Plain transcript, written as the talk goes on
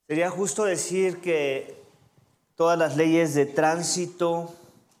Sería justo decir que todas las leyes de tránsito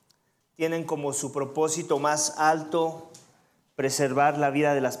tienen como su propósito más alto preservar la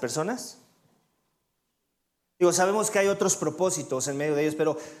vida de las personas. Sabemos que hay otros propósitos en medio de ellos,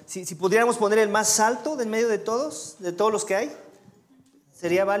 pero si pudiéramos poner el más alto de en medio de todos los que hay,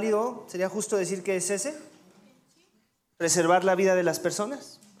 ¿sería válido, sería justo decir que es ese? Preservar la vida de las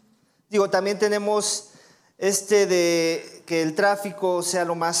personas. También tenemos de que el tráfico sea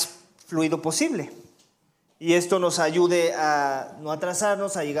lo más fluido posible. Y esto nos ayude a no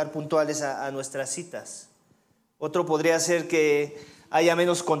atrasarnos, a llegar puntuales a nuestras citas. Otro podría ser que haya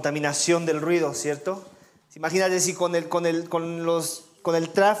menos contaminación del ruido, ¿cierto? Imagínate si con el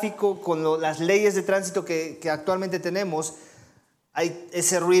tráfico, con las leyes de tránsito que actualmente tenemos, hay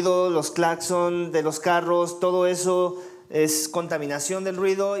ese ruido, los claxon de los carros, todo eso es contaminación del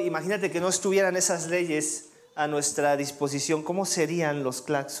ruido. Imagínate que no estuvieran esas leyes a nuestra disposición. ¿Cómo serían los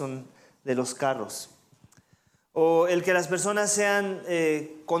claxon de los carros? O el que las personas sean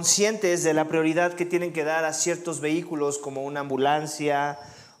conscientes de la prioridad que tienen que dar a ciertos vehículos como una ambulancia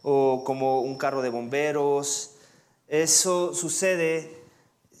o como un carro de bomberos. Eso sucede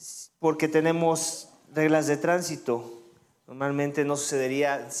porque tenemos reglas de tránsito. Normalmente no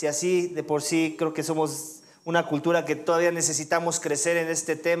sucedería. Si así de por sí, creo que somos una cultura que todavía necesitamos crecer en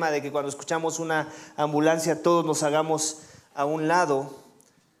este tema de que cuando escuchamos una ambulancia todos nos hagamos a un lado.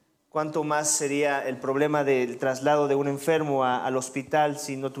 ¿Cuánto más sería el problema del traslado de un enfermo al hospital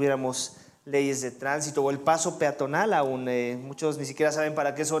si no tuviéramos leyes de tránsito? O el paso peatonal aún. Muchos ni siquiera saben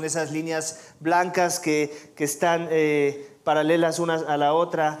para qué son esas líneas blancas que están paralelas una a la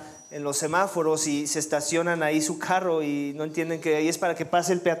otra en los semáforos y se estacionan ahí su carro y no entienden que ahí es para que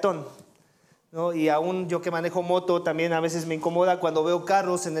pase el peatón, ¿no? Y aún yo que manejo moto también a veces me incomoda cuando veo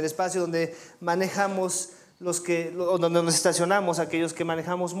carros en el espacio donde manejamos donde nos estacionamos, aquellos que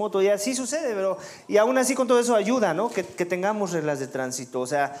manejamos moto, y así sucede, y aún así con todo eso ayuda, ¿no? Que tengamos reglas de tránsito. O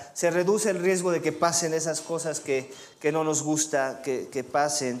sea, se reduce el riesgo de que pasen esas cosas que no nos gusta que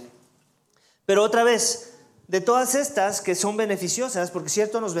pasen. Pero otra vez, de todas estas que son beneficiosas, porque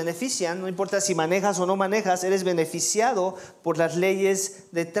cierto nos benefician, no importa si manejas o no manejas, eres beneficiado por las leyes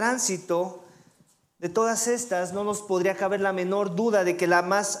de tránsito. De todas estas no nos podría caber la menor duda de que la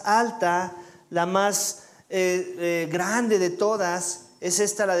más alta, la más grande de todas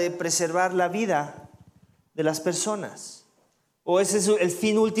es la de preservar la vida de las personas. O ese es el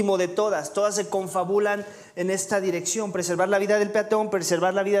fin último de todas. Todas se confabulan en esta dirección: preservar la vida del peatón,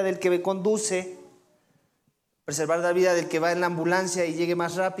 preservar la vida del que conduce, preservar la vida del que va en la ambulancia y llegue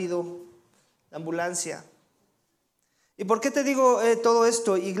más rápido la ambulancia. ¿Y por qué te digo todo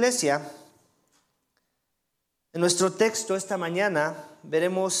esto, iglesia? En nuestro texto esta mañana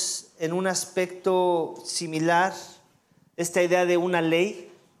veremos en un aspecto similar esta idea de una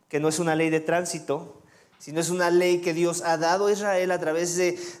ley, que no es una ley de tránsito, sino es una ley que Dios ha dado a Israel a través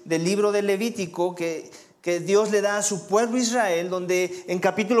del libro de Levítico, que Dios le da a su pueblo Israel, donde en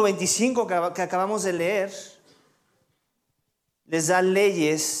capítulo 25 que acabamos de leer, les da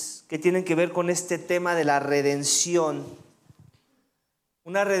leyes que tienen que ver con este tema de la redención.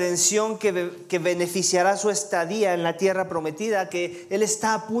 Una redención que beneficiará su estadía en la tierra prometida, que Él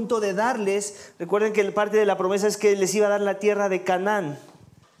está a punto de darles. Recuerden que parte de la promesa es que les iba a dar la tierra de Canaán.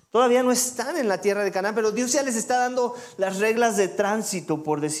 Todavía no están en la tierra de Canaán, pero Dios ya les está dando las reglas de tránsito,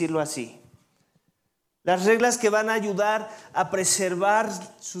 por decirlo así. Las reglas que van a ayudar a preservar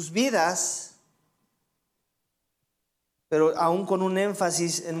sus vidas, pero aún con un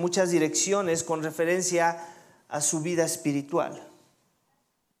énfasis en muchas direcciones con referencia a su vida espiritual,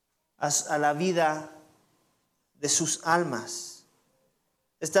 a la vida de sus almas.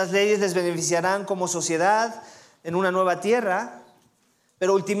 Estas leyes les beneficiarán como sociedad en una nueva tierra,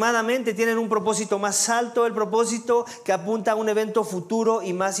 pero últimamente tienen un propósito más alto, el propósito que apunta a un evento futuro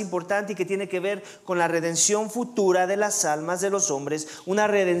y más importante, y que tiene que ver con la redención futura de las almas de los hombres, una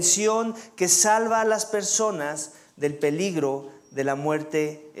redención que salva a las personas del peligro de la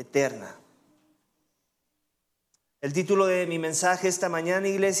muerte eterna. El título de mi mensaje esta mañana,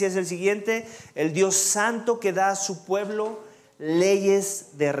 iglesia, es el siguiente: el Dios Santo que da a su pueblo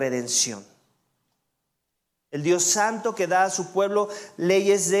leyes de redención. El Dios Santo que da a su pueblo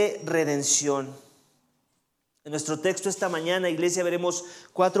leyes de redención. En nuestro texto esta mañana, iglesia, veremos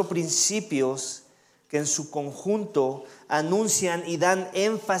 4 principios que en su conjunto anuncian y dan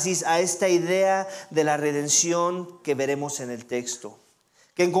énfasis a esta idea de la redención que veremos en el texto.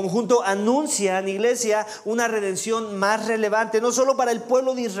 Que en conjunto anuncian, iglesia, una redención más relevante, no solo para el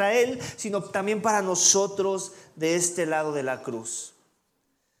pueblo de Israel, sino también para nosotros de este lado de la cruz.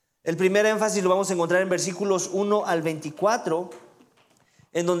 El primer énfasis lo vamos a encontrar en versículos 1 al 24.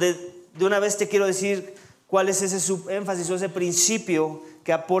 en donde de una vez te quiero decir cuál es ese subénfasis o ese principio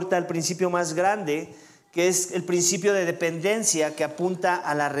que aporta al principio más grande, que es el principio de dependencia que apunta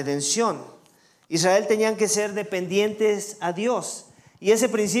a la redención. Israel tenían que ser dependientes a Dios. Y ese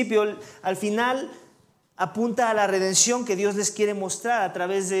principio al final apunta a la redención que Dios les quiere mostrar a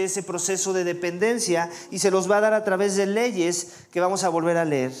través de ese proceso de dependencia, y se los va a dar a través de leyes que vamos a volver a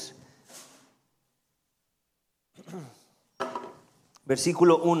leer.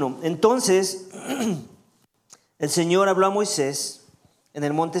 Versículo 1. Entonces el Señor habló a Moisés en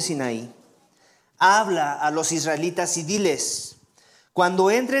el monte Sinaí. Habla a los israelitas y diles: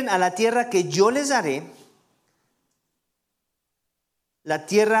 cuando entren a la tierra que yo les daré, la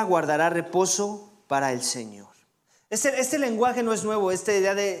tierra guardará reposo para el Señor. Este lenguaje no es nuevo, esta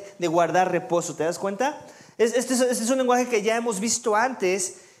idea de guardar reposo, ¿te das cuenta? Este es un lenguaje que ya hemos visto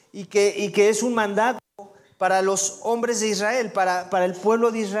antes y que es un mandato para los hombres de Israel, para el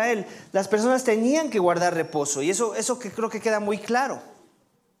pueblo de Israel. Las personas tenían que guardar reposo, y eso que creo que queda muy claro.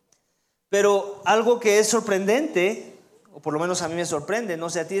 Pero algo que es sorprendente, o por lo menos a mí me sorprende, no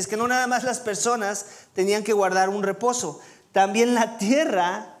sé a ti, es que no nada más las personas tenían que guardar un reposo, también la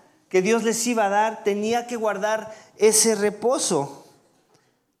tierra que Dios les iba a dar tenía que guardar ese reposo.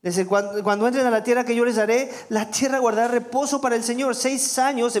 Desde cuando entren a la tierra que yo les daré, la tierra guardará reposo para el Señor. 6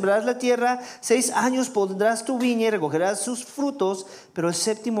 años sembrarás la tierra, 6 años pondrás tu viña y recogerás sus frutos, pero el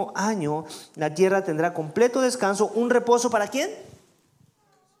 7º año la tierra tendrá completo descanso. ¿Un reposo para quién?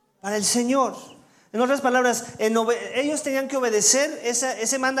 Para el Señor. En otras palabras, ellos tenían que obedecer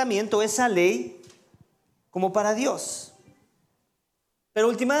ese mandamiento, esa ley, como para Dios. Pero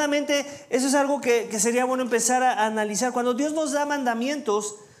últimamente eso es algo que sería bueno empezar a analizar. Cuando Dios nos da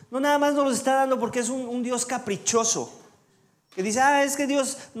mandamientos, no nada más nos los está dando porque es un Dios caprichoso, que dice, es que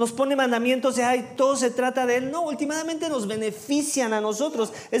Dios nos pone mandamientos y todo se trata de Él. No, últimamente nos benefician a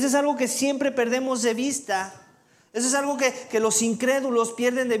nosotros. Eso es algo que siempre perdemos de vista. Eso es algo que los incrédulos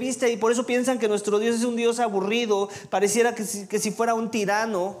pierden de vista, y por eso piensan que nuestro Dios es un Dios aburrido, pareciera que si fuera un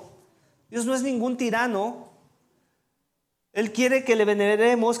tirano. Dios no es ningún tirano. Él quiere que le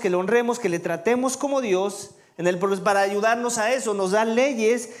veneremos, que le honremos, que le tratemos como Dios. Para ayudarnos a eso nos da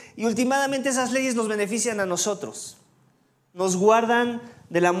leyes, y últimamente esas leyes nos benefician a nosotros. Nos guardan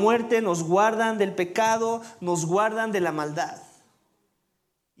de la muerte, nos guardan del pecado, nos guardan de la maldad.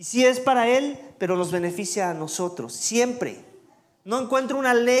 Y sí es para Él, pero nos beneficia a nosotros, siempre. No encuentro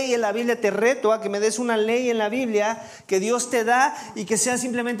una ley en la Biblia, te reto a que me des una ley en la Biblia que Dios te da y que sea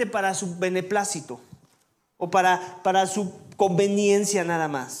simplemente para su beneplácito o para su conveniencia nada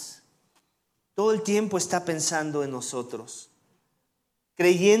más. Todo el tiempo está pensando en nosotros.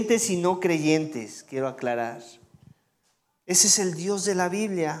 Creyentes y no creyentes, quiero aclarar. Ese es el Dios de la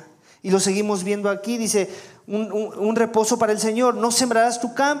Biblia. Y lo seguimos viendo aquí, dice, un reposo para el Señor. No sembrarás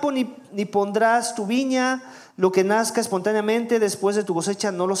tu campo ni pondrás tu viña. Lo que nazca espontáneamente después de tu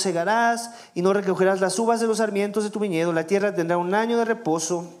cosecha no lo segarás, y no recogerás las uvas de los sarmientos de tu viñedo. La tierra tendrá un año de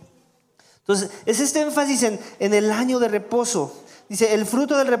reposo. Entonces, es este énfasis en el año de reposo. Dice, el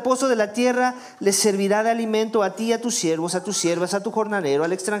fruto del reposo de la tierra les servirá de alimento a ti y a tus siervos, a tus siervas, a tu jornalero,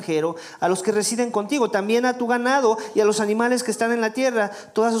 al extranjero, a los que residen contigo, también a tu ganado y a los animales que están en la tierra.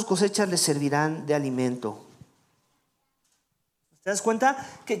 Todas sus cosechas les servirán de alimento. ¿Te das cuenta?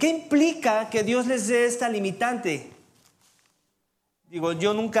 ¿Qué implica que Dios les dé esta limitante?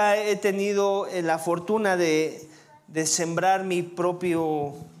 Yo nunca he tenido la fortuna de sembrar mi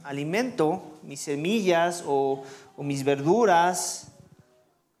propio alimento, mis semillas o mis verduras,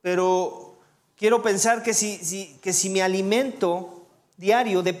 pero quiero pensar que si mi alimento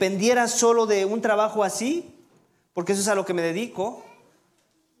diario dependiera solo de un trabajo así, porque eso es a lo que me dedico,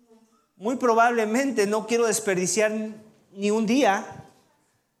 muy probablemente no quiero desperdiciar ni un día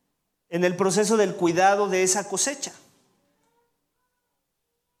en el proceso del cuidado de esa cosecha.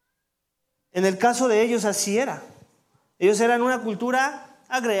 En el caso de ellos así era. Ellos eran una cultura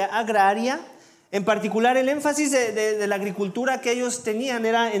agraria. En particular, el énfasis de la agricultura que ellos tenían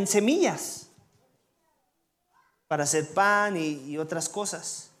era en semillas para hacer pan y otras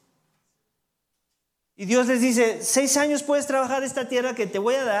cosas. Y Dios les dice, 6 años puedes trabajar esta tierra que te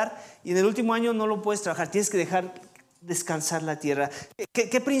voy a dar, y en el último año no lo puedes trabajar, tienes que dejar descansar la tierra.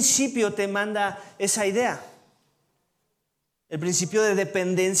 ¿Qué principio te manda esa idea? El principio de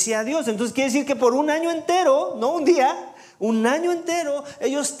dependencia a Dios. Entonces quiere decir que por un año entero, no un día, un año entero,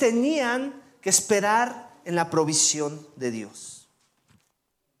 ellos tenían que esperar en la provisión de Dios.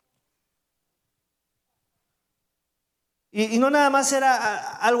 Y no nada más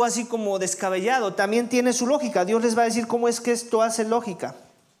era algo así como descabellado, también tiene su lógica. Dios les va a decir cómo es que esto hace lógica.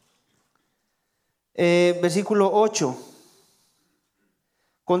 Versículo 8.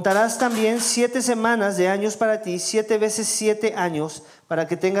 Contarás también 7 semanas de años para ti, 7 veces 7 años, para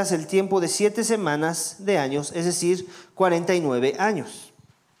que tengas el tiempo de 7 semanas de años, es decir, 49 años.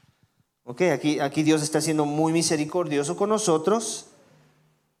 Ok, aquí Dios está siendo muy misericordioso con nosotros.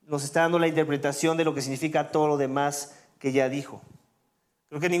 Nos está dando la interpretación de lo que significa todo lo demás que ya dijo.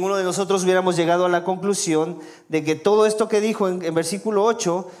 Creo que ninguno de nosotros hubiéramos llegado a la conclusión de que todo esto que dijo en versículo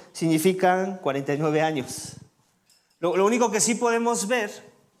 8 significan 49 años. Lo único que sí podemos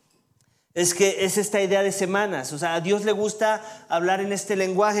ver es que es esta idea de semanas. O sea, a Dios le gusta hablar en este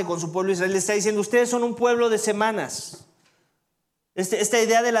lenguaje con su pueblo Israel. Le está diciendo, ustedes son un pueblo de semanas. Esta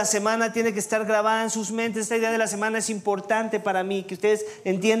idea de la semana tiene que estar grabada en sus mentes. Esta idea de la semana es importante para mí, que ustedes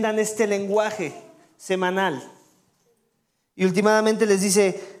entiendan este lenguaje semanal. Y últimamente les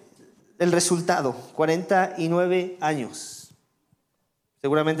dice el resultado, 49 años.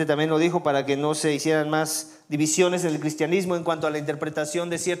 Seguramente también lo dijo para que no se hicieran más divisiones en el cristianismo en cuanto a la interpretación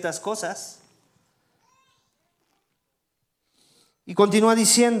de ciertas cosas. Y continúa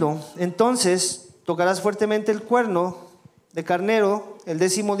diciendo, entonces tocarás fuertemente el cuerno de carnero el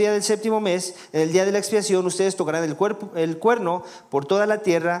 10º día del 7º mes, en el día de la expiación, ustedes tocarán el cuerno por toda la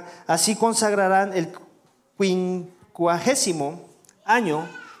tierra, así consagrarán el 50º año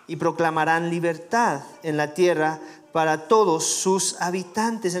y proclamarán libertad en la tierra para todos sus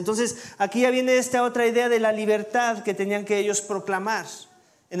habitantes. Entonces aquí ya viene esta otra idea de la libertad que tenían que ellos proclamar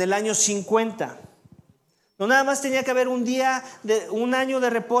en el año 50. No nada más tenía que haber un año de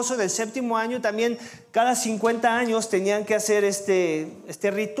reposo del 7º año, también cada 50 años tenían que hacer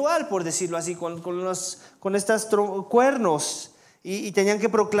este ritual, por decirlo así, con estos cuernos y tenían que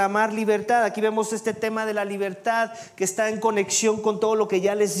proclamar libertad. Aquí vemos este tema de la libertad que está en conexión con todo lo que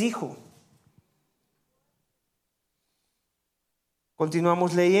ya les dijo.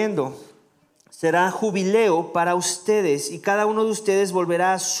 Continuamos leyendo. Será jubileo para ustedes y cada uno de ustedes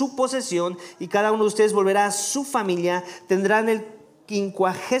volverá a su posesión y cada uno de ustedes volverá a su familia. Tendrán el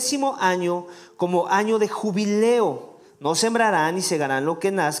 50º año como año de jubileo. No sembrarán ni segarán lo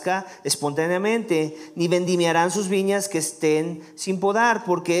que nazca espontáneamente, ni vendimiarán sus viñas que estén sin podar,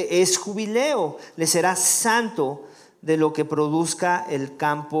 porque es jubileo. Les será santo, de lo que produzca el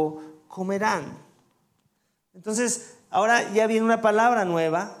campo comerán. Entonces, ahora ya viene una palabra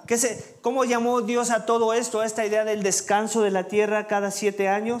nueva. ¿Cómo llamó Dios a todo esto? A esta idea del descanso de la tierra cada 7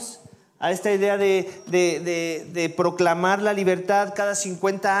 años. A esta idea de proclamar la libertad cada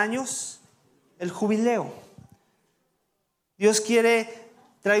 50 años. El jubileo. Dios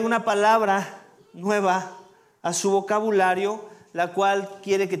trae una palabra nueva a su vocabulario, la cual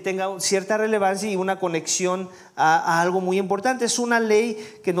quiere que tenga cierta relevancia y una conexión a algo muy importante. Es una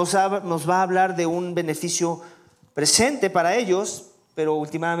ley que nos va a hablar de un beneficio presente para ellos, pero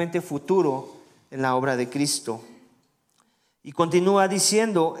últimamente futuro en la obra de Cristo. Y continúa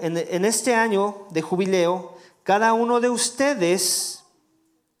diciendo, en este año de jubileo, cada uno de ustedes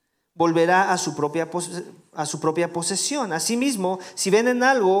volverá a su propia posesión. Asimismo, si venden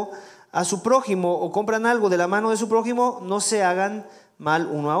algo a su prójimo o compran algo de la mano de su prójimo, no se hagan mal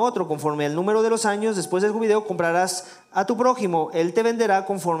uno a otro. Conforme al número de los años después del jubileo comprarás a tu prójimo, él te venderá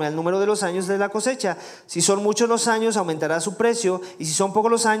conforme al número de los años de la cosecha. Si son muchos los años, aumentará su precio, y si son pocos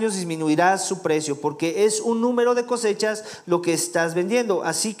los años, disminuirá su precio, porque es un número de cosechas lo que estás vendiendo.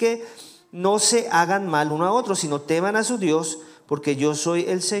 Así que no se hagan mal uno a otro, sino teman a su Dios, porque yo soy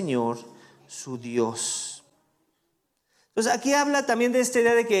el Señor, su Dios. Entonces aquí habla también de esta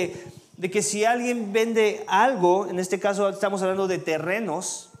idea de que si alguien vende algo, en este caso estamos hablando de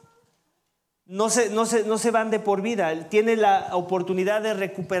terrenos, no se van de por vida. Él tiene la oportunidad de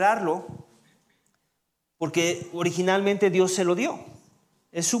recuperarlo porque originalmente Dios se lo dio.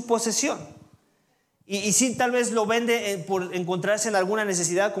 Es su posesión. Y sí, tal vez lo vende por encontrarse en alguna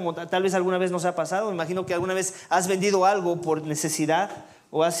necesidad, como tal vez alguna vez nos ha pasado. Me imagino que alguna vez has vendido algo por necesidad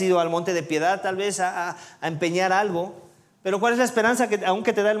o has ido al Monte de Piedad tal vez a empeñar algo. Pero ¿cuál es la esperanza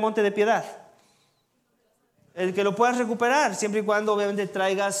aunque te da el Monte de Piedad? El que lo puedas recuperar, siempre y cuando obviamente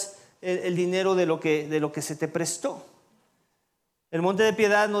traigas el dinero de lo que se te prestó. El Monte de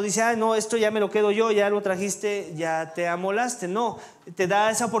Piedad no dice, no, esto ya me lo quedo yo, ya lo trajiste, ya te amolaste. No, te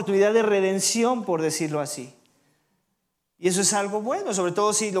da esa oportunidad de redención, por decirlo así. Y eso es algo bueno, sobre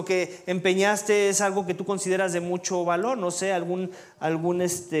todo si lo que empeñaste es algo que tú consideras de mucho valor, no sé, algún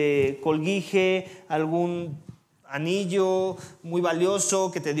colguije, algún anillo muy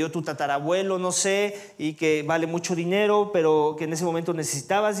valioso que te dio tu tatarabuelo, no sé, y que vale mucho dinero, pero que en ese momento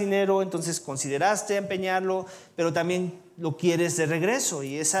necesitabas dinero, entonces consideraste empeñarlo, pero también lo quieres de regreso,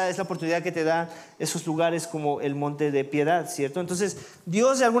 y esa es la oportunidad que te dan esos lugares como el Monte de Piedad, ¿cierto? Entonces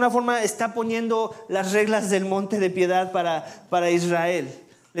Dios de alguna forma está poniendo las reglas del Monte de Piedad para Israel.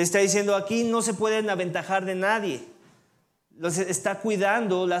 Le está diciendo, aquí no se pueden aventajar de nadie. Los está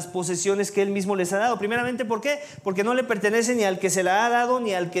cuidando las posesiones que Él mismo les ha dado. Primeramente, ¿por qué? Porque no le pertenece ni al que se la ha dado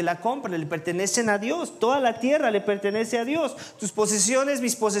ni al que la compra. Le pertenecen a Dios. Toda la tierra le pertenece a Dios. Tus posesiones,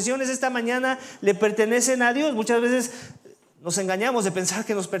 mis posesiones esta mañana le pertenecen a Dios. Muchas veces nos engañamos de pensar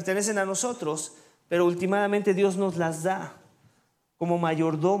que nos pertenecen a nosotros, pero últimamente Dios nos las da como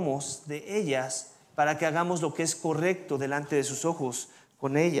mayordomos de ellas para que hagamos lo que es correcto delante de sus ojos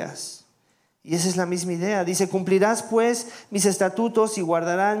con ellas. Y esa es la misma idea. Dice, cumplirás pues mis estatutos y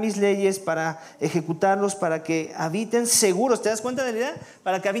guardarán mis leyes para ejecutarlos, para que habiten seguros. ¿Te das cuenta de la idea?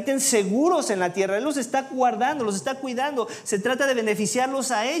 Para que habiten seguros en la tierra. Él los está guardando, los está cuidando. Se trata de beneficiarlos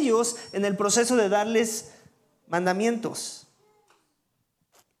a ellos en el proceso de darles mandamientos.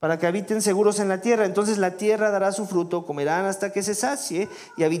 Para que habiten seguros en la tierra. Entonces la tierra dará su fruto, comerán hasta que se sacie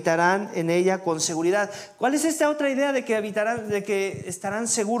y habitarán en ella con seguridad. ¿Cuál es esta otra idea de que estarán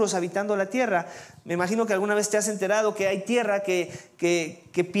seguros habitando la tierra? Me imagino que alguna vez te has enterado que hay tierra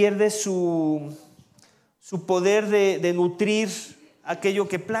que pierde su poder de nutrir aquello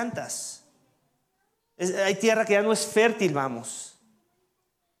que plantas. Hay tierra que ya no es fértil, vamos.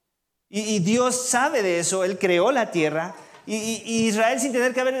 Y Dios sabe de eso. Él creó la tierra. Y Israel, sin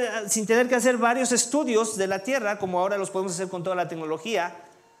tener que hacer varios estudios de la tierra, como ahora los podemos hacer con toda la tecnología,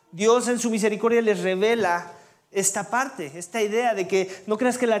 Dios en su misericordia les revela esta parte, esta idea de que no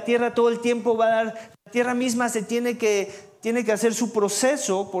creas que la tierra todo el tiempo va a dar. La tierra misma tiene que hacer su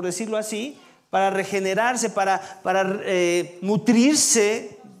proceso, por decirlo así, para regenerarse, para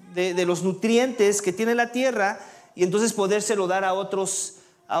nutrirse de los nutrientes que tiene la tierra, y entonces podérselo dar a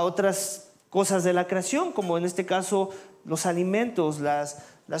otras cosas de la creación, como en este caso los alimentos,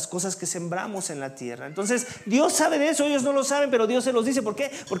 las cosas que sembramos en la tierra. Entonces Dios sabe de eso, ellos no lo saben, pero Dios se los dice. ¿Por qué?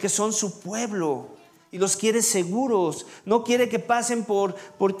 Porque son su pueblo y los quiere seguros. No quiere que pasen por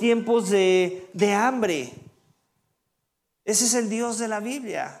tiempos de hambre. Ese es el Dios de la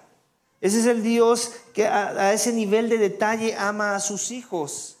Biblia. Ese es el Dios que a ese nivel de detalle ama a sus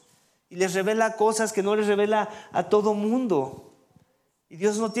hijos y les revela cosas que no les revela a todo mundo. Y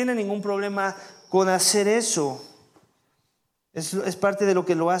Dios no tiene ningún problema con hacer eso. Es parte de lo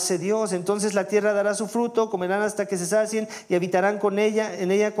que lo hace Dios. Entonces la tierra dará su fruto, comerán hasta que se sacien y habitarán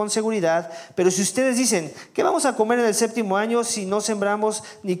en ella con seguridad. Pero si ustedes dicen, ¿qué vamos a comer en el séptimo año si no sembramos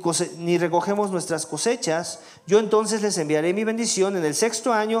ni recogemos nuestras cosechas? Yo entonces les enviaré mi bendición en el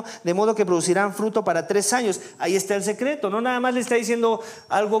sexto año, de modo que producirán fruto para 3 años. Ahí está el secreto. No nada más le está diciendo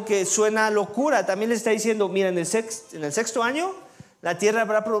algo que suena a locura, también le está diciendo, mira, en el sexto año la tierra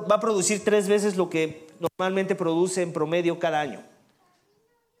va a producir 3 veces lo que normalmente produce en promedio cada año.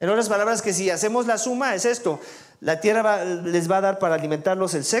 En otras palabras, que si hacemos la suma es esto: la tierra les va a dar para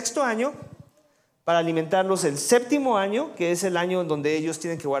alimentarlos el sexto año, para alimentarlos el séptimo año, que es el año en donde ellos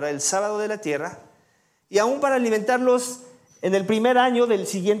tienen que guardar el sábado de la tierra, y aún para alimentarlos en el primer año del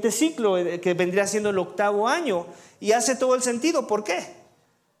siguiente ciclo, que vendría siendo el octavo año. Y hace todo el sentido. ¿Por qué?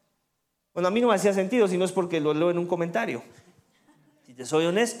 Bueno, a mí no me hacía sentido, si no es porque lo leo en un comentario, si te soy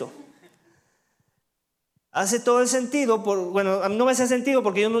honesto. Hace todo el sentido, a mí no me hace sentido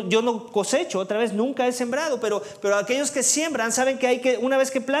porque yo no cosecho, otra vez, nunca he sembrado, pero aquellos que siembran saben que una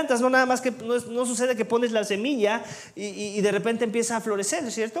vez que plantas, no nada más que no sucede que pones la semilla y de repente empieza a florecer,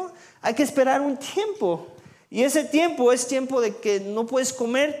 ¿cierto? Hay que esperar un tiempo, y ese tiempo es tiempo de que no puedes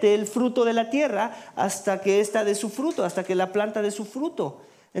comerte el fruto de la tierra hasta que ésta dé su fruto, hasta que la planta dé su fruto.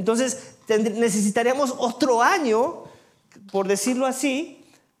 Entonces necesitaríamos otro año, por decirlo así,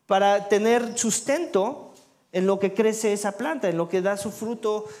 para tener sustento en lo que crece esa planta, en lo que da su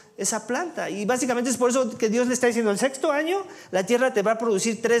fruto esa planta. Y básicamente es por eso que Dios le está diciendo, el sexto año la tierra te va a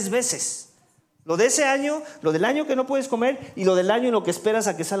producir 3 veces. Lo de ese año, lo del año que no puedes comer, y lo del año en lo que esperas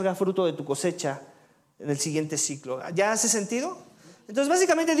a que salga fruto de tu cosecha en el siguiente ciclo. ¿Ya hace sentido? Entonces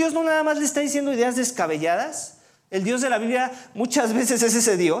básicamente Dios no nada más le está diciendo ideas descabelladas. El Dios de la Biblia muchas veces es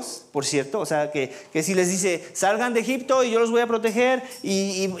ese Dios, por cierto, o sea, que si les dice, salgan de Egipto y yo los voy a proteger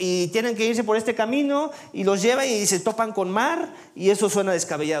y tienen que irse por este camino, y los lleva y se topan con mar, y eso suena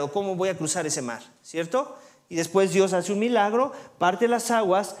descabellado. ¿Cómo voy a cruzar ese mar? ¿Cierto? Y después Dios hace un milagro, parte las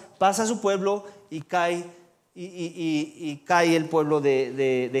aguas, pasa a su pueblo y cae el pueblo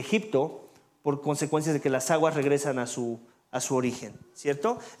de Egipto por consecuencias de que las aguas regresan a su origen,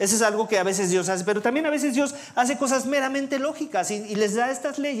 ¿cierto? Eso es algo que a veces Dios hace, pero también a veces Dios hace cosas meramente lógicas y les da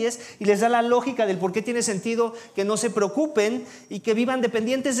estas leyes y les da la lógica del por qué tiene sentido que no se preocupen y que vivan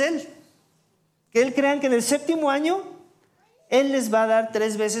dependientes de Él. Que Él crean que en el séptimo año Él les va a dar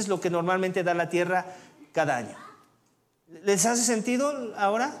 3 veces lo que normalmente da la tierra cada año. ¿Les hace sentido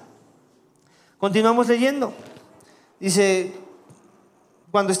ahora? Continuamos leyendo. Dice,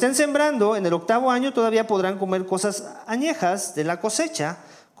 Cuando estén sembrando, en el 8º año todavía podrán comer cosas añejas de la cosecha,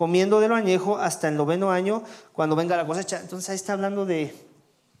 comiendo de lo añejo hasta el 9º año, cuando venga la cosecha. Entonces ahí está hablando de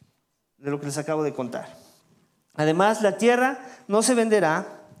lo que les acabo de contar. Además, la tierra no se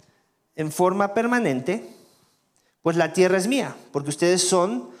venderá en forma permanente, pues la tierra es mía, porque ustedes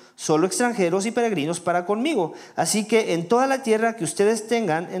son solo extranjeros y peregrinos para conmigo. Así que en toda la tierra que ustedes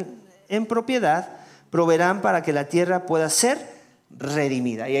tengan en propiedad, proveerán para que la tierra pueda ser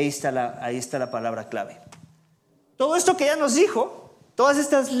redimida. Y ahí está la palabra clave. Todo esto que ya nos dijo, todas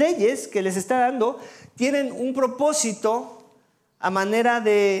estas leyes que les está dando, tienen un propósito a manera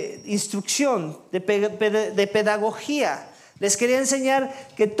de instrucción, de pedagogía. Les quería enseñar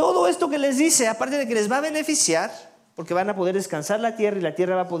que todo esto que les dice, aparte de que les va a beneficiar, porque van a poder descansar la tierra y la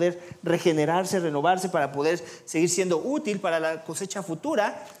tierra va a poder regenerarse, renovarse para poder seguir siendo útil para la cosecha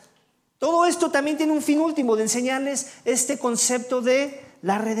futura. Todo esto también tiene un fin último de enseñarles este concepto de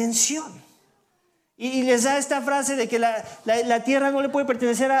la redención. Y les da esta frase de que la tierra no le puede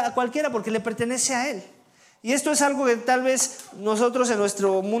pertenecer a cualquiera porque le pertenece a Él. Y esto es algo que tal vez nosotros en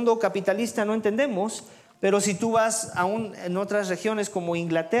nuestro mundo capitalista no entendemos, pero si tú vas aún en otras regiones como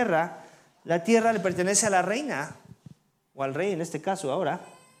Inglaterra, la tierra le pertenece a la reina, o al rey en este caso ahora.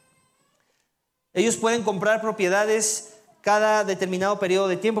 Ellos pueden comprar propiedades cada determinado periodo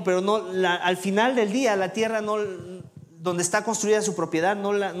de tiempo, pero al final del día la tierra donde está construida su propiedad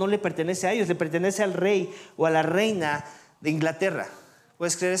no le pertenece a ellos, le pertenece al rey o a la reina de Inglaterra.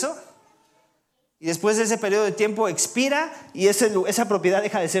 ¿Puedes creer eso? Y después de ese periodo de tiempo expira y esa propiedad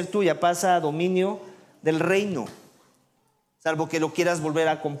deja de ser tuya, pasa a dominio del reino. Salvo que lo quieras volver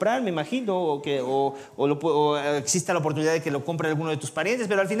a comprar, me imagino, o exista la oportunidad de que lo compre alguno de tus parientes,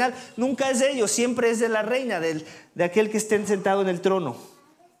 pero al final nunca es de ellos, siempre es de la reina, de aquel que esté sentado en el trono.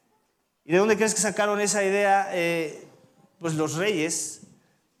 ¿Y de dónde crees que sacaron esa idea? Pues los reyes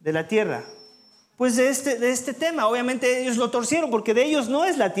de la tierra. Pues de este tema, obviamente ellos lo torcieron, porque de ellos no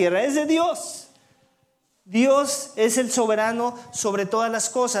es la tierra, es de Dios. Dios es el soberano sobre todas las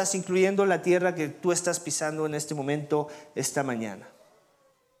cosas, incluyendo la tierra que tú estás pisando en este momento, esta mañana.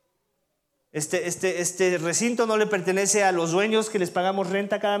 Este recinto no le pertenece a los dueños que les pagamos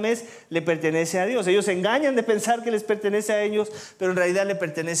renta cada mes, le pertenece a Dios. Ellos se engañan de pensar que les pertenece a ellos, pero en realidad le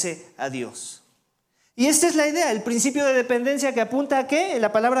pertenece a Dios. Y esta es la idea, el principio de dependencia que apunta a ¿qué?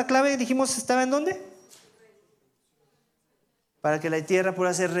 La palabra clave dijimos estaba ¿en dónde? Para que la tierra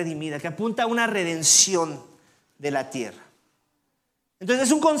pueda ser redimida, que apunta a una redención de la tierra. Entonces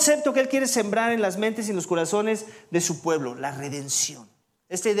es un concepto que Él quiere sembrar en las mentes y en los corazones de su pueblo, la redención.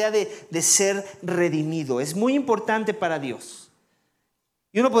 Esta idea de ser redimido es muy importante para Dios.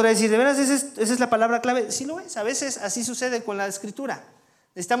 Y uno podrá decir, ¿de veras esa es la palabra clave? Sí lo es, a veces así sucede con la Escritura.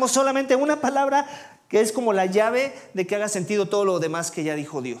 Necesitamos solamente una palabra que es como la llave de que haga sentido todo lo demás que ya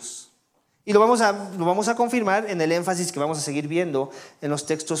dijo Dios. Y lo vamos a confirmar en el énfasis que vamos a seguir viendo en los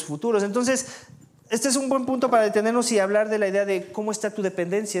textos futuros. Entonces, este es un buen punto para detenernos y hablar de la idea de cómo está tu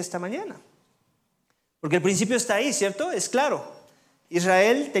dependencia esta mañana. Porque el principio está ahí, ¿cierto? Es claro.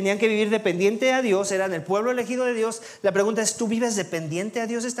 Israel tenían que vivir dependiente a Dios, eran el pueblo elegido de Dios. La pregunta es, ¿tú vives dependiente a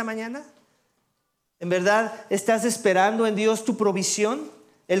Dios esta mañana? ¿En verdad estás esperando en Dios tu provisión,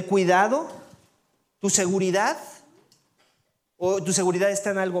 el cuidado, tu seguridad? ¿O tu seguridad está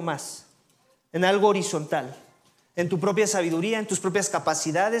en algo más? En algo horizontal, en tu propia sabiduría, en tus propias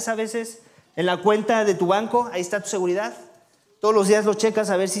capacidades a veces, en la cuenta de tu banco, ahí está tu seguridad. Todos los días lo checas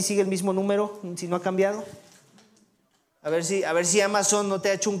a ver si sigue el mismo número, si no ha cambiado. A ver si Amazon no te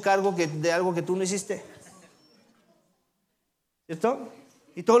ha hecho un cargo de algo que tú no hiciste. ¿Cierto?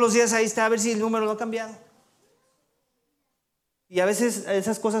 Y todos los días ahí está a ver si el número no ha cambiado. Y a veces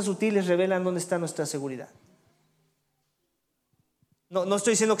esas cosas sutiles revelan dónde está nuestra seguridad. No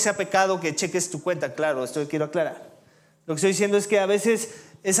estoy diciendo que sea pecado que cheques tu cuenta, claro, esto quiero aclarar. Lo que estoy diciendo es que a veces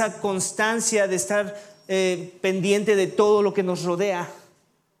esa constancia de estar pendiente de todo lo que nos rodea,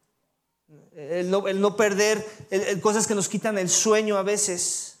 el no perder cosas que nos quitan el sueño a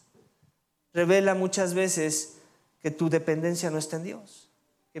veces, revela muchas veces que tu dependencia no está en Dios,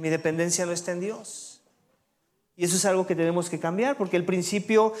 que mi dependencia no está en Dios. Y eso es algo que tenemos que cambiar, porque el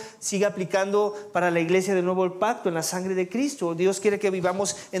principio sigue aplicando para la iglesia del nuevo pacto en la sangre de Cristo. Dios quiere que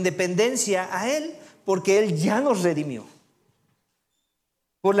vivamos en dependencia a Él, porque Él ya nos redimió.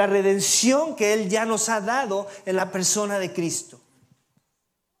 Por la redención que Él ya nos ha dado en la persona de Cristo.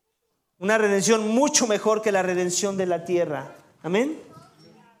 Una redención mucho mejor que la redención de la tierra. Amén.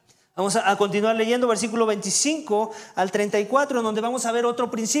 Vamos a continuar leyendo versículo 25 al 34, en donde vamos a ver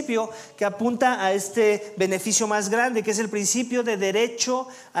otro principio que apunta a este beneficio más grande, que es el principio de derecho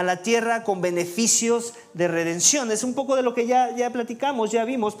a la tierra con beneficios de redención. Es un poco de lo que ya platicamos, ya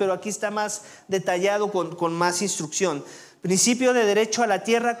vimos, pero aquí está más detallado con más instrucción. Principio de derecho a la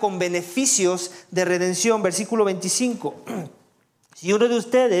tierra con beneficios de redención, versículo 25. Si uno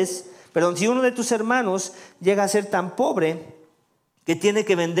de tus hermanos llega a ser tan pobre que tiene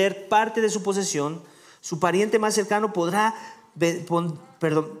que vender parte de su posesión, su pariente más cercano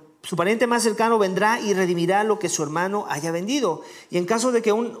vendrá y redimirá lo que su hermano haya vendido. Y en caso de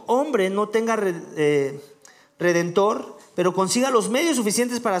que un hombre no tenga redentor, pero consiga los medios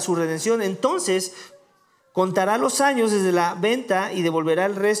suficientes para su redención, entonces contará los años desde la venta y devolverá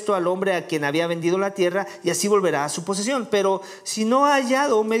el resto al hombre a quien había vendido la tierra, y así volverá a su posesión. Pero si no ha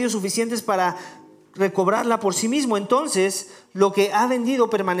hallado medios suficientes para recobrarla por sí mismo, entonces lo que ha vendido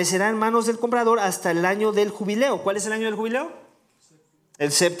permanecerá en manos del comprador hasta el año del jubileo. ¿Cuál es el año del jubileo?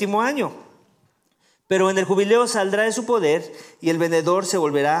 El 7º año. Pero en el jubileo saldrá de su poder y el vendedor se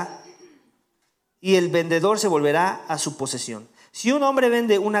volverá a su posesión. Si un hombre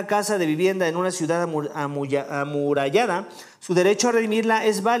vende una casa de vivienda en una ciudad amurallada, su derecho a redimirla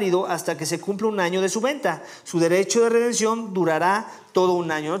es válido hasta que se cumpla un año de su venta. Su derecho de redención durará todo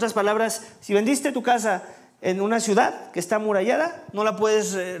un año. En otras palabras, si vendiste tu casa en una ciudad que está amurallada, no la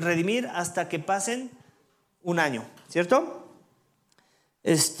puedes redimir hasta que pasen un año, ¿cierto?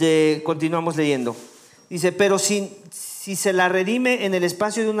 Continuamos leyendo. Dice, pero si se la redime en el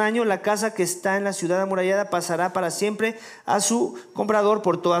espacio de un año, la casa que está en la ciudad amurallada pasará para siempre a su comprador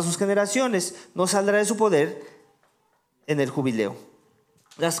por todas sus generaciones. No saldrá de su poder en el jubileo.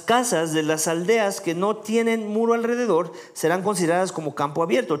 Las casas de las aldeas que no tienen muro alrededor serán consideradas como campo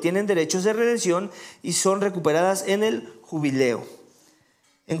abierto, tienen derechos de redención y son recuperadas en el jubileo.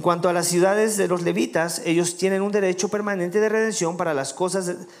 En cuanto a las ciudades de los levitas, ellos tienen un derecho permanente de redención para las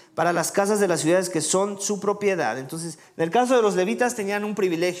casas de las ciudades que son su propiedad. Entonces, en el caso de los levitas tenían un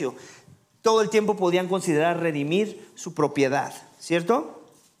privilegio. Todo el tiempo podían considerar redimir su propiedad, ¿cierto?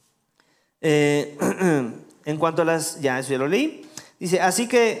 En cuanto a las... Ya, eso ya lo leí. Dice, así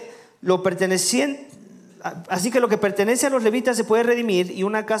que lo que pertenece a los levitas se puede redimir, y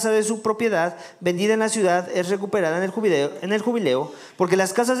una casa de su propiedad vendida en la ciudad es recuperada en el jubileo, porque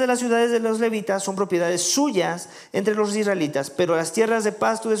las casas de las ciudades de los levitas son propiedades suyas entre los israelitas, pero las tierras de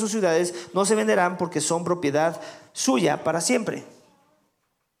pasto de sus ciudades no se venderán porque son propiedad suya para siempre.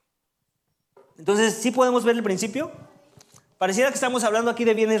 Entonces, ¿sí podemos ver el principio? Pareciera que estamos hablando aquí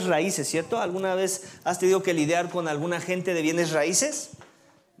de bienes raíces, ¿cierto? ¿Alguna vez has tenido que lidiar con alguna gente de bienes raíces?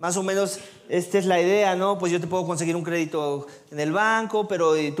 Más o menos esta es la idea, ¿no? Pues yo te puedo conseguir un crédito en el banco,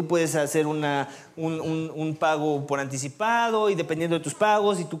 pero tú puedes hacer un pago por anticipado, y dependiendo de tus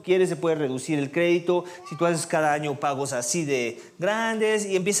pagos, si tú quieres, se puede reducir el crédito. Si tú haces cada año pagos así de grandes,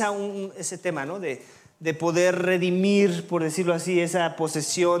 y empieza ese tema, ¿no? De poder redimir, por decirlo así, esa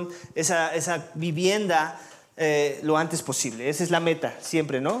posesión, esa vivienda lo antes posible. Esa es la meta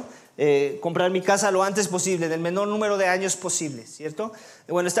siempre, ¿no? Comprar mi casa lo antes posible, en el menor número de años posible, ¿cierto?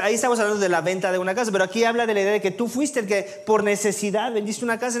 Bueno, ahí estamos hablando de la venta de una casa, pero aquí habla de la idea de que tú fuiste el que por necesidad vendiste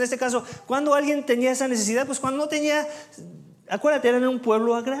una casa. En este caso, ¿cuándo alguien tenía esa necesidad? Pues cuando no tenía, acuérdate, eran un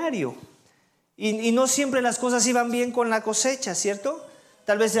pueblo agrario, y no siempre las cosas iban bien con la cosecha, ¿cierto?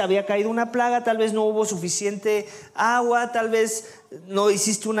 Tal vez había caído una plaga, tal vez no hubo suficiente agua, tal vez no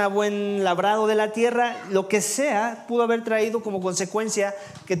hiciste un buen labrado de la tierra. Lo que sea pudo haber traído como consecuencia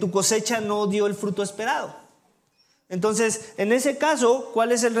que tu cosecha no dio el fruto esperado. Entonces, en ese caso,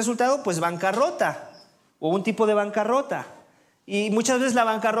 ¿cuál es el resultado? Pues bancarrota, o un tipo de bancarrota. Y muchas veces la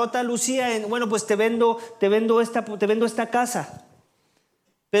bancarrota lucía en, bueno, pues te vendo esta casa.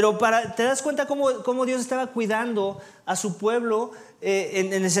 Pero ¿te das cuenta cómo Dios estaba cuidando a su pueblo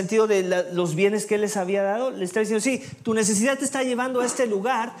en el sentido de los bienes que Él les había dado? Le está diciendo, sí, tu necesidad te está llevando a este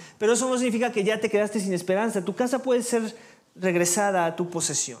lugar, pero eso no significa que ya te quedaste sin esperanza. Tu casa puede ser regresada a tu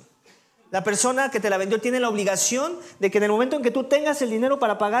posesión. La persona que te la vendió tiene la obligación de que en el momento en que tú tengas el dinero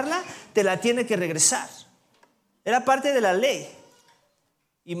para pagarla, te la tiene que regresar. Era parte de la ley.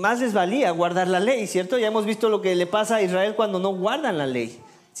 Y más les valía guardar la ley, ¿cierto? Ya hemos visto lo que le pasa a Israel cuando no guardan la ley.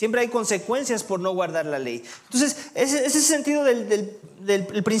 Siempre hay consecuencias por no guardar la ley. Entonces, ese es el sentido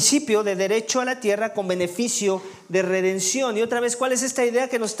del principio de derecho a la tierra con beneficio de redención. Y otra vez, ¿cuál es esta idea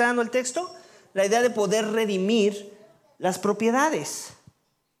que nos está dando el texto? La idea de poder redimir las propiedades,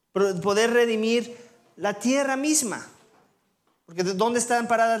 poder redimir la tierra misma. Porque ¿dónde están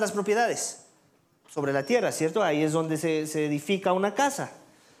paradas las propiedades? Sobre la tierra, ¿cierto? Ahí es donde se edifica una casa.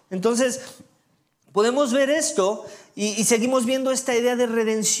 Entonces, podemos ver esto y seguimos viendo esta idea de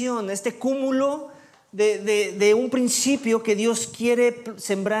redención, este cúmulo de un principio que Dios quiere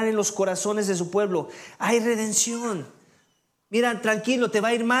sembrar en los corazones de su pueblo. Hay redención. Mira, tranquilo, ¿te va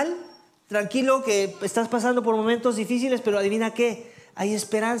a ir mal? Tranquilo que estás pasando por momentos difíciles, pero adivina qué, hay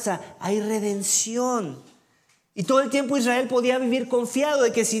esperanza, hay redención. Y todo el tiempo Israel podía vivir confiado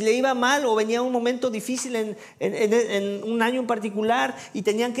de que si le iba mal o venía un momento difícil en un año en particular y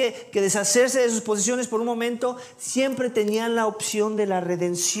tenían que deshacerse de sus posesiones por un momento, siempre tenían la opción de la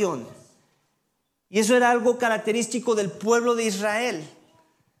redención. Y eso era algo característico del pueblo de Israel,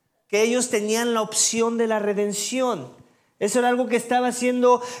 que ellos tenían la opción de la redención. Eso era algo que estaba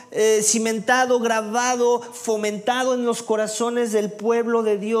siendo cimentado, grabado, fomentado en los corazones del pueblo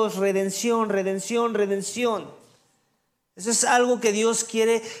de Dios. Redención, redención, redención. Eso es algo que Dios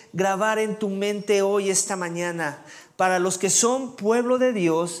quiere grabar en tu mente hoy, esta mañana. Para los que son pueblo de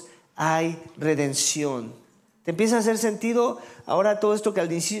Dios, hay redención. ¿Te empieza a hacer sentido ahora todo esto que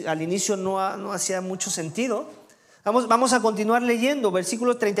al inicio no hacía mucho sentido? Vamos a continuar leyendo,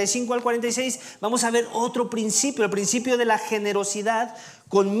 versículos 35 al 46. Vamos a ver otro principio, el principio de la generosidad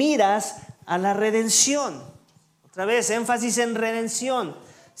con miras a la redención. Otra vez, énfasis en redención.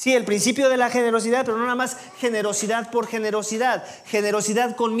 Sí, el principio de la generosidad, pero no nada más generosidad por generosidad.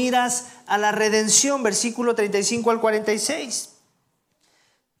 Generosidad con miras a la redención, versículo 35 al 46.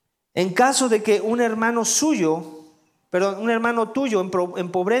 En caso de que un hermano tuyo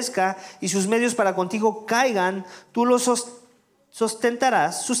empobrezca y sus medios para contigo caigan, tú los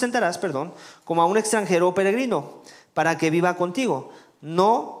sustentarás, como a un extranjero o peregrino, para que viva contigo.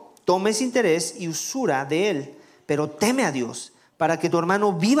 No tomes interés y usura de él, pero teme a Dios, para que tu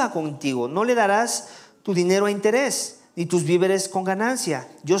hermano viva contigo. No le darás tu dinero a interés, ni tus víveres con ganancia.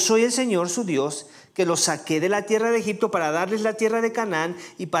 Yo soy el Señor su Dios, que los saqué de la tierra de Egipto para darles la tierra de Canaán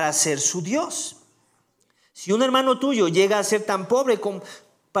y para ser su Dios. Si un hermano tuyo llega a ser tan pobre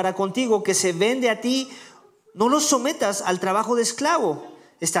para contigo que se vende a ti, no lo sometas al trabajo de esclavo.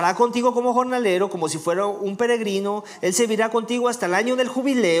 Estará contigo como jornalero, como si fuera un peregrino. Él servirá contigo hasta el año del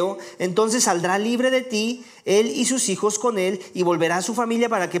jubileo. Entonces saldrá libre de ti, él y sus hijos con él, y volverá a su familia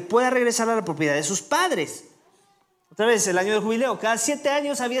para que pueda regresar a la propiedad de sus padres. Otra vez, el año del jubileo. Cada 7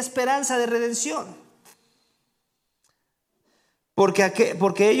 años había esperanza de redención.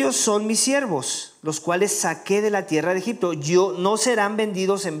 Porque ellos son mis siervos, los cuales saqué de la tierra de Egipto. No serán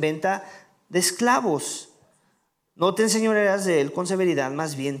vendidos en venta de esclavos. No te enseñorearás de él con severidad,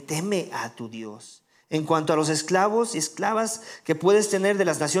 más bien teme a tu Dios. En cuanto a los esclavos y esclavas que puedes tener de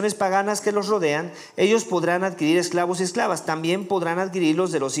las naciones paganas que los rodean, ellos podrán adquirir esclavos y esclavas. También podrán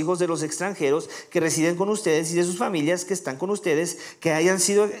adquirirlos de los hijos de los extranjeros que residen con ustedes y de sus familias que están con ustedes, que hayan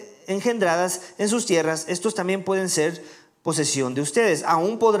sido engendradas en sus tierras. Estos también pueden ser posesión de ustedes.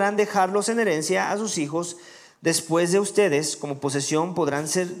 Aún podrán dejarlos en herencia a sus hijos después de ustedes. Como posesión podrán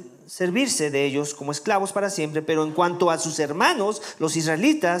servirse de ellos como esclavos para siempre. Pero en cuanto a sus hermanos, los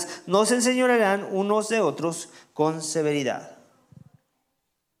israelitas, no se enseñorearán unos de otros con severidad.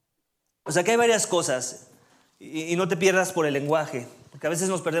 O sea que hay varias cosas, y no te pierdas por el lenguaje, porque a veces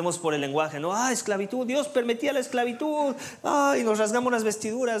nos perdemos por el lenguaje, ¿no? Esclavitud, Dios permitía la esclavitud, y nos rasgamos las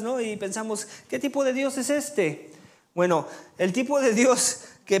vestiduras, ¿no? Y pensamos, ¿qué tipo de Dios es este? Bueno, el tipo de Dios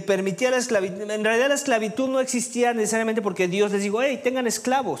que permitía la esclavitud, en realidad la esclavitud no existía necesariamente porque Dios les dijo, tengan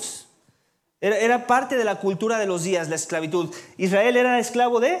esclavos. Era parte de la cultura de los días, la esclavitud. Israel era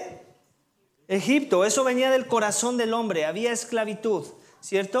esclavo de Egipto, eso venía del corazón del hombre, había esclavitud,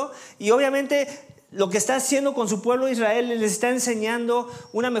 ¿cierto? Y obviamente lo que está haciendo con su pueblo Israel, les está enseñando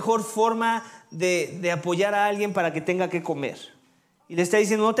una mejor forma de apoyar a alguien para que tenga que comer. Y le está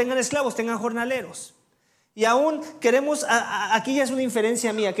diciendo, no tengan esclavos, tengan jornaleros. Y aún queremos, aquí ya es una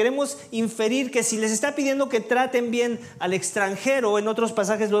inferencia mía, queremos inferir que si les está pidiendo que traten bien al extranjero, en otros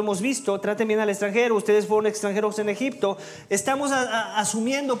pasajes lo hemos visto, traten bien al extranjero, ustedes fueron extranjeros en Egipto, estamos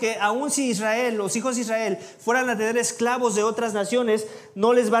asumiendo que aún si Israel, los hijos de Israel, fueran a tener esclavos de otras naciones,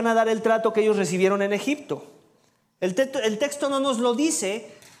 no les van a dar el trato que ellos recibieron en Egipto. El texto no nos lo dice,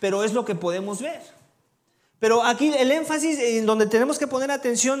 pero es lo que podemos ver. Pero aquí el énfasis en donde tenemos que poner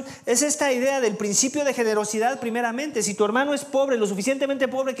atención es esta idea del principio de generosidad primeramente. Si tu hermano es pobre, lo suficientemente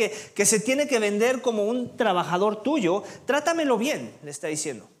pobre que se tiene que vender como un trabajador tuyo, trátamelo bien, le está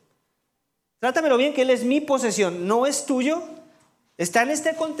diciendo. Trátamelo bien, que él es mi posesión, no es tuyo. Está en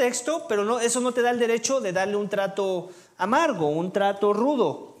este contexto, pero eso no te da el derecho de darle un trato amargo, un trato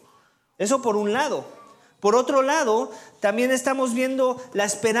rudo. Eso por un lado. Por otro lado, también estamos viendo la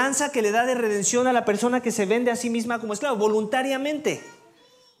esperanza que le da de redención a la persona que se vende a sí misma como esclavo, voluntariamente.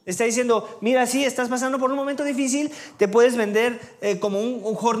 Está diciendo, mira, sí, estás pasando por un momento difícil, te puedes vender como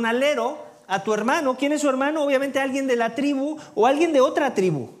un jornalero a tu hermano. ¿Quién es su hermano? Obviamente alguien de la tribu o alguien de otra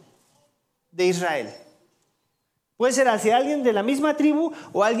tribu de Israel. Puede ser hacia alguien de la misma tribu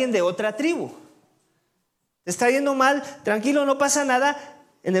o alguien de otra tribu. Te está yendo mal, tranquilo, no pasa nada.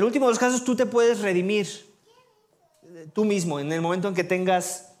 En el último de los casos tú te puedes redimir tú mismo en el momento en que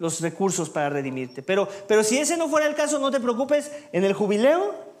tengas los recursos para redimirte. Pero si ese no fuera el caso, no te preocupes. En el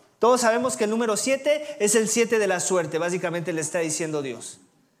jubileo, todos sabemos que el número 7 es el 7 de la suerte, básicamente le está diciendo Dios.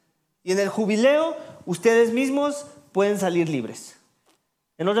 Y en el jubileo, ustedes mismos pueden salir libres.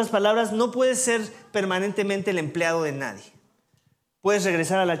 En otras palabras, no puedes ser permanentemente el empleado de nadie. Puedes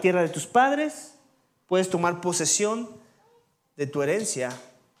regresar a la tierra de tus padres, puedes tomar posesión de tu herencia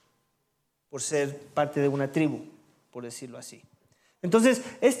por ser parte de una tribu, por decirlo así. Entonces,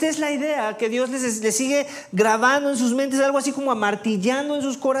 esta es la idea que Dios les sigue grabando en sus mentes, algo así como amartillando en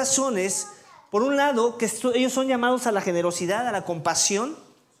sus corazones. Por un lado, que ellos son llamados a la generosidad, a la compasión,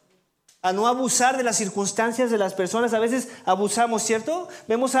 a no abusar de las circunstancias de las personas. A veces abusamos, ¿cierto?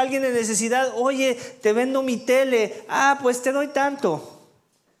 Vemos a alguien en necesidad, oye, te vendo mi tele, pues te doy tanto.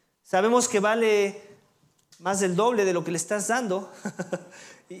 Sabemos que vale más del doble de lo que le estás dando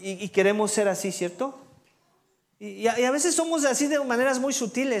y queremos ser así, ¿cierto? Y a veces somos así de maneras muy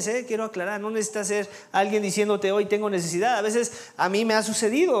sutiles, quiero aclarar, no necesitas ser alguien diciéndote hoy tengo necesidad. A veces a mí me ha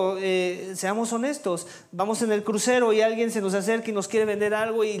sucedido, seamos honestos, vamos en el crucero y alguien se nos acerca y nos quiere vender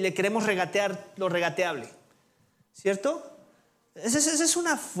algo y le queremos regatear lo regateable, ¿cierto? Esa es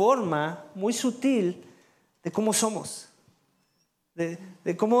una forma muy sutil de cómo somos,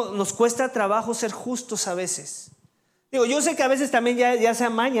 de cómo nos cuesta trabajo ser justos a veces. Digo, yo sé que a veces también ya se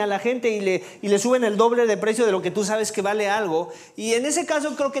amaña a la gente y le suben el doble de precio de lo que tú sabes que vale algo. Y en ese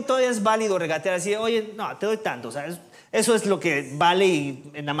caso creo que todavía es válido regatear así, oye, no, te doy tanto, ¿sabes? Eso es lo que vale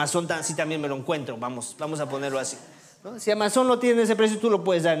y en Amazon así también me lo encuentro, vamos a ponerlo así, ¿no? Si Amazon lo tiene en ese precio, tú lo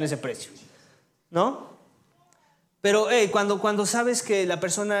puedes dar en ese precio, ¿no? Pero cuando sabes que la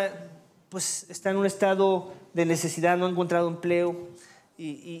persona pues, está en un estado de necesidad, no ha encontrado empleo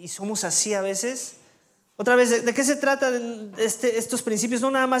y somos así a veces. Otra vez, ¿de qué se trata estos principios?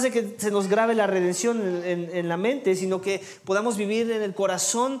 No nada más de que se nos grabe la redención en la mente, sino que podamos vivir en el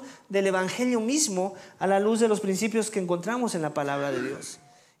corazón del evangelio mismo a la luz de los principios que encontramos en la palabra de Dios.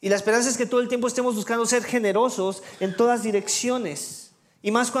 Y la esperanza es que todo el tiempo estemos buscando ser generosos en todas direcciones, y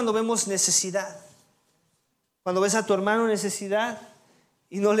más cuando vemos necesidad. Cuando ves a tu hermano en necesidad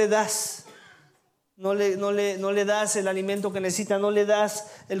y no le das. No le das el alimento que necesita, no le das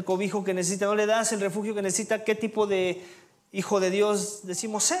el cobijo que necesita, no le das el refugio que necesita. ¿Qué tipo de hijo de Dios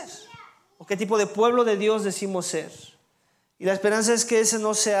decimos ser? ¿O qué tipo de pueblo de Dios decimos ser? Y la esperanza es que ese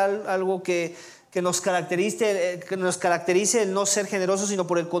no sea algo que nos caracterice el no ser generosos, sino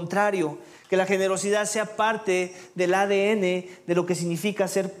por el contrario, que la generosidad sea parte del ADN de lo que significa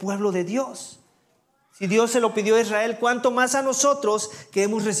ser pueblo de Dios. Si Dios se lo pidió a Israel, ¿cuánto más a nosotros que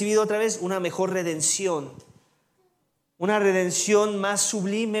hemos recibido otra vez una mejor redención? Una redención más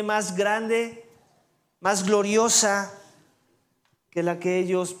sublime, más grande, más gloriosa que la que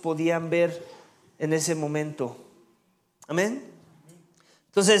ellos podían ver en ese momento. Amén.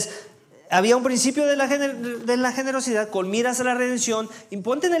 Entonces, había un principio de la generosidad con miras a la redención. Y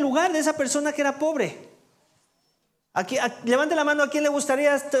ponte en el lugar de esa persona que era pobre. Levante la mano, ¿a quién le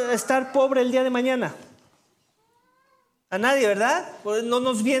gustaría estar pobre el día de mañana? A nadie, ¿verdad? No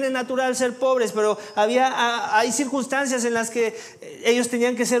nos viene natural ser pobres, pero hay circunstancias en las que ellos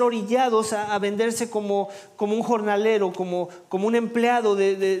tenían que ser orillados a venderse como un jornalero, como un empleado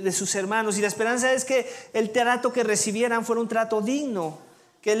de sus hermanos. Y la esperanza es que el trato que recibieran fuera un trato digno,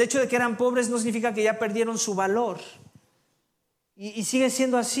 que el hecho de que eran pobres no significa que ya perdieron su valor. Y sigue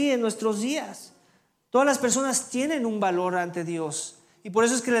siendo así en nuestros días. Todas las personas tienen un valor ante Dios y por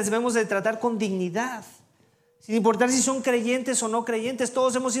eso es que les debemos de tratar con dignidad. Sin importar si son creyentes o no creyentes,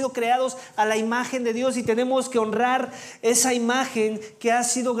 todos hemos sido creados a la imagen de Dios y tenemos que honrar esa imagen que ha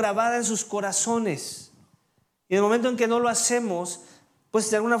sido grabada en sus corazones. Y en el momento en que no lo hacemos,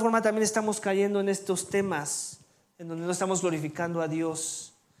 pues de alguna forma también estamos cayendo en estos temas en donde no estamos glorificando a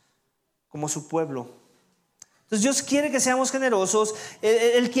Dios como su pueblo. Entonces Dios quiere que seamos generosos.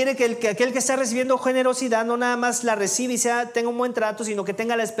 Él quiere que aquel que está recibiendo generosidad no nada más la reciba y tenga un buen trato, sino que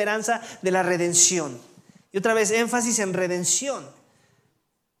tenga la esperanza de la redención. Y otra vez, énfasis en redención.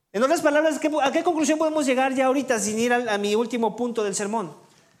 En otras palabras, ¿a qué conclusión podemos llegar ya ahorita sin ir a mi último punto del sermón?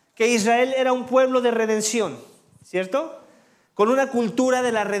 Que Israel era un pueblo de redención, ¿cierto? Con una cultura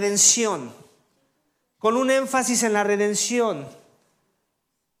de la redención, con un énfasis en la redención.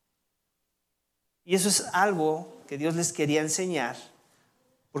 Y eso es algo que Dios les quería enseñar,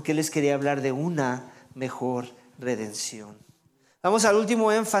 porque les quería hablar de una mejor redención. Vamos al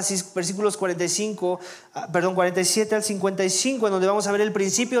último énfasis, versículos 47 al 55, en donde vamos a ver el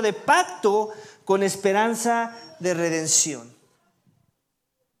principio de pacto con esperanza de redención.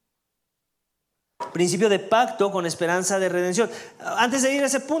 Principio de pacto con esperanza de redención. Antes de ir a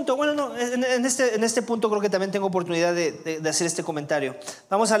ese punto, en este punto creo que también tengo oportunidad de hacer este comentario.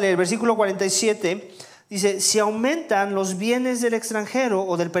 Vamos a leer el versículo 47. Dice: si aumentan los bienes del extranjero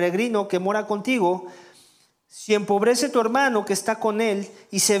o del peregrino que mora contigo, si empobrece tu hermano que está con él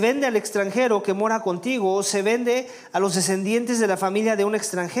y se vende al extranjero que mora contigo, o se vende a los descendientes de la familia de un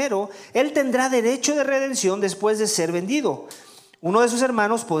extranjero, él tendrá derecho de redención después de ser vendido. Uno de sus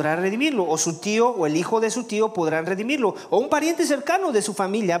hermanos podrá redimirlo, o su tío o el hijo de su tío podrán redimirlo, o un pariente cercano de su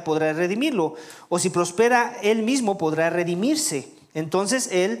familia podrá redimirlo, o si prospera él mismo podrá redimirse. Entonces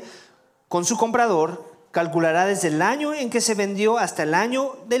él, con su comprador, calculará desde el año en que se vendió hasta el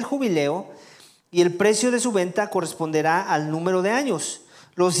año del jubileo, y el precio de su venta corresponderá al número de años.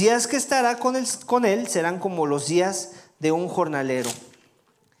 Los días que estará con él serán como los días de un jornalero.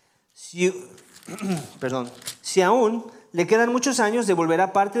 Si aún le quedan muchos años,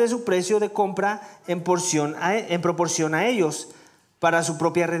 devolverá parte de su precio de compra en proporción a ellos, para su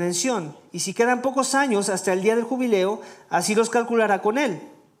propia redención. Y si quedan pocos años hasta el día del jubileo, así los calculará con él.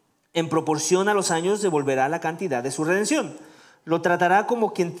 En proporción a los años devolverá la cantidad de su redención. Lo tratará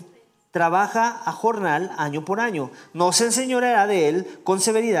como quien trabaja a jornal año por año. No se enseñoreará de él con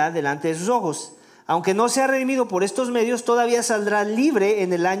severidad delante de sus ojos. Aunque no sea redimido por estos medios, todavía saldrá libre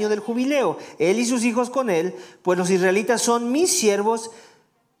en el año del jubileo, él y sus hijos con él, pues los israelitas son mis siervos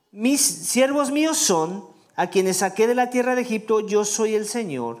míos son, a quienes saqué de la tierra de Egipto. Yo soy el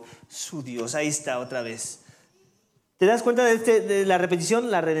Señor, su Dios. Ahí está otra vez. ¿Te das cuenta de la repetición?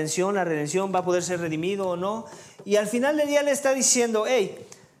 La redención va a poder ser redimido o no. Y al final del día le está diciendo: hey,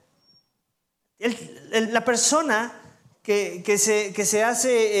 la persona que se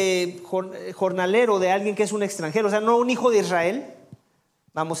hace jornalero de alguien que es un extranjero, o sea, no un hijo de Israel.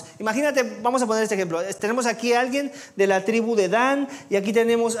 Vamos, imagínate, vamos a poner este ejemplo. Tenemos aquí a alguien de la tribu de Dan y aquí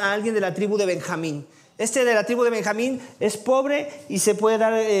tenemos a alguien de la tribu de Benjamín. Este de la tribu de Benjamín es pobre y se puede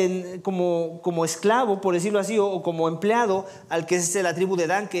dar como esclavo, por decirlo así, o como empleado al que es de la tribu de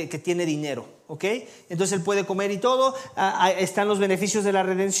Dan, que tiene dinero. ¿Okay? Entonces él puede comer y todo. Están los beneficios de la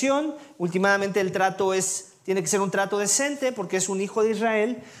redención. Últimamente el trato tiene que ser un trato decente porque es un hijo de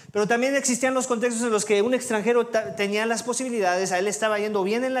Israel, pero también existían los contextos en los que un extranjero tenía las posibilidades. A él estaba yendo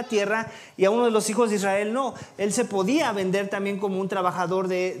bien en la tierra y a uno de los hijos de Israel no. Él se podía vender también como un trabajador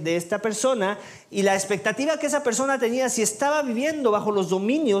de esta persona, y la expectativa que esa persona tenía, si estaba viviendo bajo los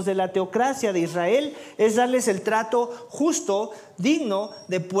dominios de la teocracia de Israel, es darles el trato justo, digno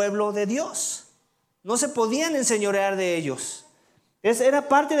de pueblo de Dios. No se podían enseñorear de ellos. Era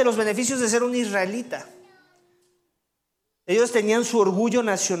parte de los beneficios de ser un israelita. Ellos tenían su orgullo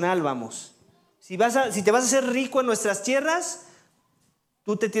nacional, vamos. Si te vas a hacer rico en nuestras tierras,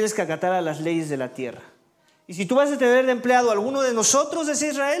 tú te tienes que acatar a las leyes de la tierra. Y si tú vas a tener de empleado a alguno de nosotros, de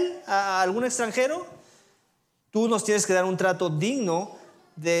Israel, a algún extranjero, tú nos tienes que dar un trato digno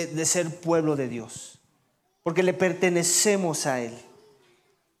de ser pueblo de Dios, porque le pertenecemos a Él.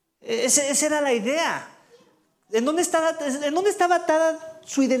 Esa era la idea. ¿En dónde estaba atada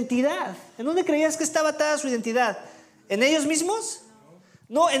su identidad? ¿En dónde creías que estaba atada su identidad? ¿En ellos mismos?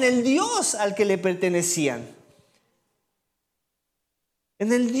 No, en el Dios al que le pertenecían.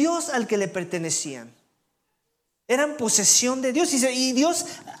 En el Dios al que le pertenecían. Eran posesión de Dios. Y Dios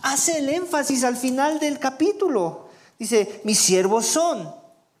hace el énfasis al final del capítulo. Dice: mis siervos son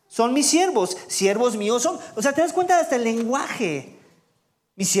mis siervos míos son. O sea, te das cuenta hasta el lenguaje.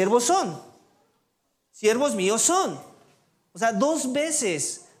 Mis siervos son, siervos míos son. O sea, 2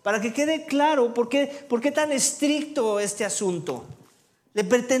 veces, para que quede claro por qué tan estricto este asunto. Le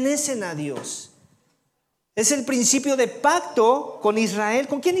pertenecen a Dios. Es el principio de pacto con Israel.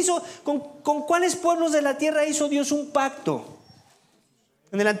 ¿Con quién hizo? ¿Con cuáles pueblos de la tierra hizo Dios un pacto?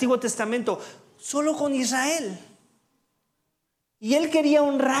 En el Antiguo Testamento, solo con Israel. Y Él quería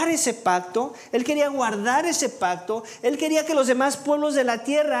honrar ese pacto, Él quería guardar ese pacto, Él quería que los demás pueblos de la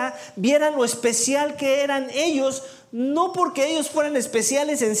tierra vieran lo especial que eran ellos, no porque ellos fueran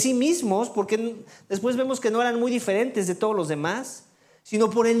especiales en sí mismos, porque después vemos que no eran muy diferentes de todos los demás, sino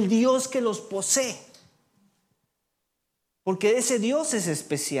por el Dios que los posee. Porque ese Dios es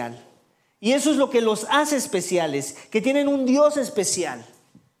especial. Y eso es lo que los hace especiales, que tienen un Dios especial,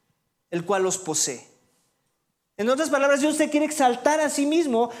 el cual los posee. En otras palabras, Dios se quiere exaltar a sí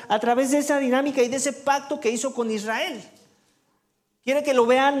mismo a través de esa dinámica y de ese pacto que hizo con Israel. Quiere que lo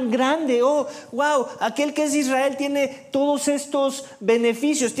vean grande. Oh, wow, aquel que es Israel tiene todos estos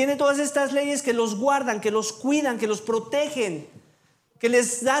beneficios, tiene todas estas leyes que los guardan, que los cuidan, que los protegen. que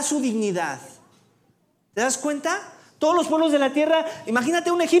les da su dignidad. ¿Te das cuenta? Todos los pueblos de la tierra, imagínate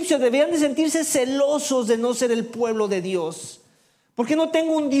un egipcio, deberían de sentirse celosos de no ser el pueblo de Dios. ¿Por qué no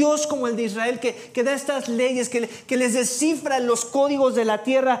tengo un Dios como el de Israel que da estas leyes, que les descifra los códigos de la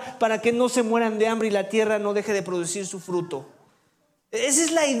tierra para que no se mueran de hambre y la tierra no deje de producir su fruto? Esa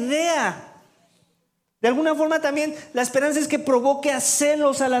es la idea. De alguna forma también la esperanza es que provoque a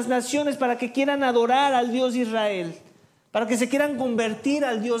celos a las naciones para que quieran adorar al Dios de Israel, para que se quieran convertir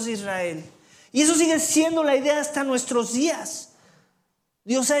al Dios de Israel. Y eso sigue siendo la idea hasta nuestros días.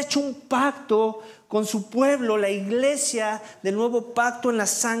 Dios ha hecho un pacto con su pueblo, la iglesia, del nuevo pacto en la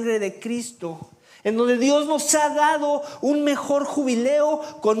sangre de Cristo, en donde Dios nos ha dado un mejor jubileo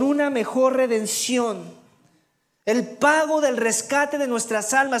con una mejor redención. El pago del rescate de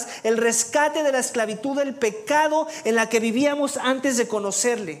nuestras almas, el rescate de la esclavitud del pecado en la que vivíamos antes de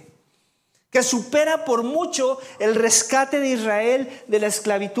conocerle, que supera por mucho el rescate de Israel de la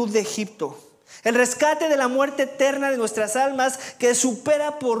esclavitud de Egipto. El rescate de la muerte eterna de nuestras almas, que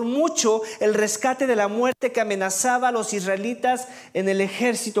supera por mucho el rescate de la muerte que amenazaba a los israelitas en el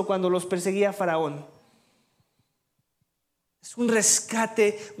ejército cuando los perseguía Faraón. Es un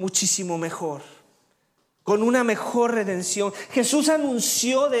rescate muchísimo mejor, con una mejor redención. Jesús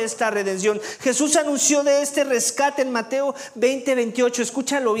anunció de esta redención. Jesús anunció de este rescate en Mateo 20:28.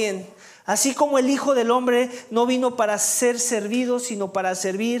 Escúchalo bien. Así como el Hijo del Hombre no vino para ser servido, sino para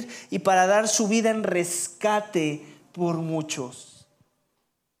servir y para dar su vida en rescate por muchos.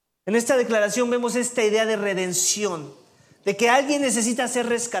 En esta declaración vemos esta idea de redención, de que alguien necesita ser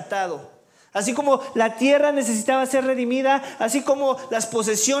rescatado. Así como la tierra necesitaba ser redimida, así como las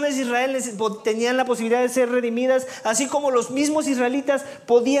posesiones de Israel tenían la posibilidad de ser redimidas, así como los mismos israelitas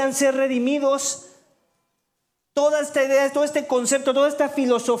podían ser redimidos. Toda esta idea, todo este concepto, toda esta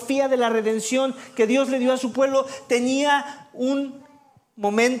filosofía de la redención que Dios le dio a su pueblo tenía un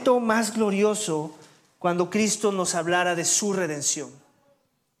momento más glorioso cuando Cristo nos hablara de su redención.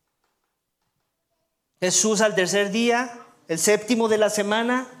 Jesús al tercer día, el séptimo de la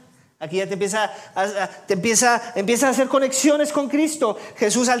semana, aquí ya te empieza a hacer conexiones con Cristo.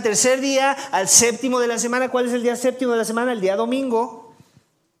 Jesús al tercer día, al séptimo de la semana. ¿Cuál es el día séptimo de la semana? El día domingo.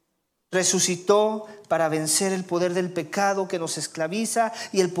 Resucitó para vencer el poder del pecado que nos esclaviza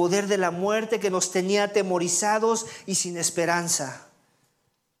y el poder de la muerte que nos tenía atemorizados y sin esperanza.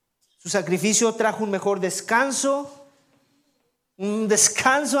 Su sacrificio trajo un mejor descanso, un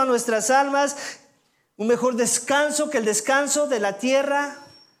descanso a nuestras almas, un mejor descanso que el descanso de la tierra.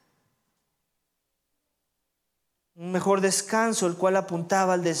 Un mejor descanso, el cual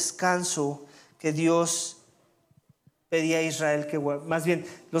apuntaba al descanso que Dios pedía a Israel, más bien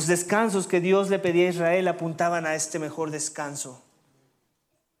los descansos que Dios le pedía a Israel apuntaban a este mejor descanso.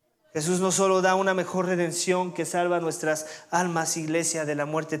 Jesús no solo da una mejor redención que salva nuestras almas, iglesia, de la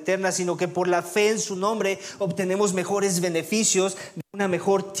muerte eterna, sino que por la fe en su nombre obtenemos mejores beneficios de una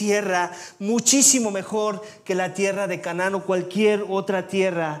mejor tierra, muchísimo mejor que la tierra de Canaán o cualquier otra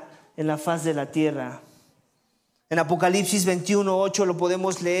tierra en la faz de la tierra. En Apocalipsis 21:8 lo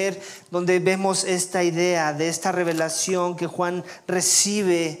podemos leer, donde vemos esta idea de esta revelación que Juan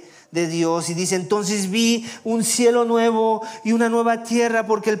recibe de Dios. Y dice: entonces vi un cielo nuevo y una nueva tierra,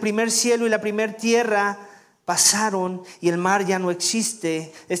 porque el primer cielo y la primera tierra pasaron y el mar ya no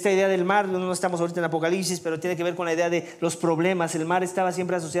existe. Esta idea del mar, no estamos ahorita en Apocalipsis, pero tiene que ver con la idea de los problemas. El mar estaba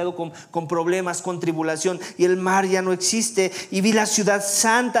siempre asociado con problemas, con tribulación, y el mar ya no existe. Y vi la ciudad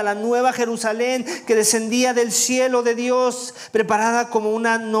santa, la nueva Jerusalén, que descendía del cielo de Dios, preparada como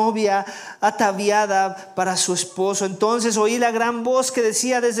una novia ataviada para su esposo. Entonces oí la gran voz que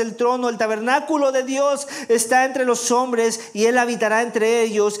decía desde el trono: el tabernáculo de Dios está entre los hombres, y Él habitará entre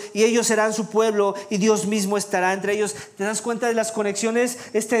ellos, y ellos serán su pueblo, y Dios mismo estará entre ellos. ¿Te das cuenta de las conexiones?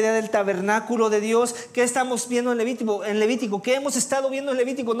 Esta idea del tabernáculo de Dios, ¿qué estamos viendo en Levítico? ¿Qué hemos estado viendo en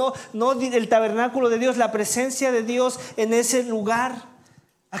Levítico? No el tabernáculo de Dios, la presencia de Dios en ese lugar.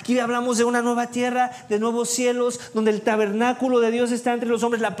 Aquí hablamos de una nueva tierra, de nuevos cielos, donde el tabernáculo de Dios está entre los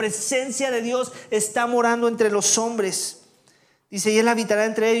hombres. La presencia de Dios está morando entre los hombres. Dice: y Él habitará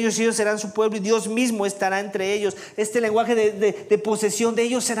entre ellos, y ellos serán su pueblo, y Dios mismo estará entre ellos. Este lenguaje de posesión, de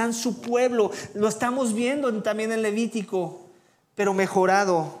ellos serán su pueblo, lo estamos viendo también en Levítico, pero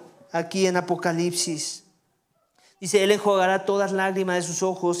mejorado aquí en Apocalipsis. Dice: Él enjugará todas lágrimas de sus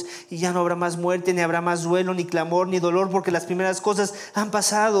ojos, y ya no habrá más muerte, ni habrá más duelo, ni clamor, ni dolor, porque las primeras cosas han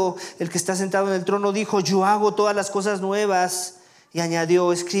pasado. El que está sentado en el trono dijo: yo hago todas las cosas nuevas. Y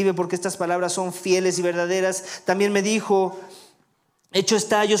añadió: escribe, porque estas palabras son fieles y verdaderas. También me dijo: hecho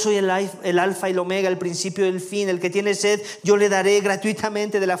está, yo soy el alfa y el omega, el principio y el fin. El que tiene sed, yo le daré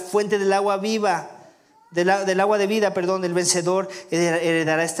gratuitamente de la fuente del agua viva. del agua de vida, el vencedor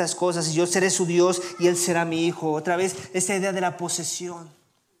heredará estas cosas y yo seré su Dios y él será mi hijo. Otra vez, esta idea de la posesión.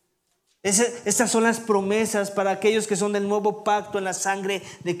 Estas son las promesas para aquellos que son del nuevo pacto en la sangre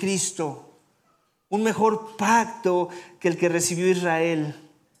de Cristo. Un mejor pacto que el que recibió Israel.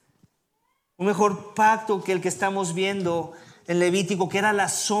 Un mejor pacto que el que estamos viendo en Levítico, que eran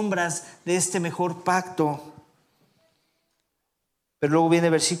las sombras de este mejor pacto. Pero luego viene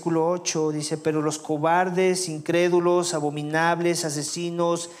el versículo 8, dice, pero los cobardes, incrédulos, abominables,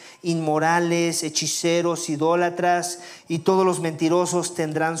 asesinos, inmorales, hechiceros, idólatras y todos los mentirosos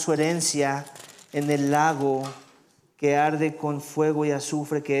tendrán su herencia en el lago que arde con fuego y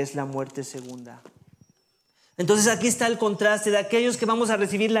azufre, que es la muerte segunda. Entonces aquí está el contraste de aquellos que vamos a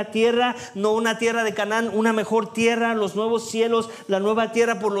recibir la tierra, no una tierra de Canaán, una mejor tierra, los nuevos cielos, la nueva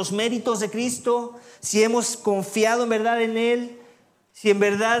tierra por los méritos de Cristo, si hemos confiado en verdad en Él. Si en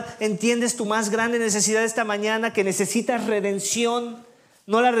verdad entiendes tu más grande necesidad esta mañana, que necesitas redención,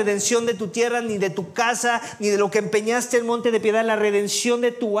 no la redención de tu tierra, ni de tu casa, ni de lo que empeñaste en Monte de Piedad, la redención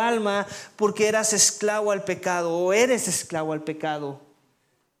de tu alma, porque eras esclavo al pecado o eres esclavo al pecado.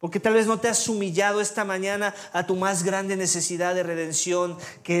 Porque tal vez no te has humillado esta mañana a tu más grande necesidad de redención,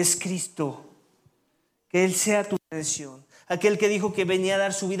 que es Cristo. Que Él sea tu redención. Aquel que dijo que venía a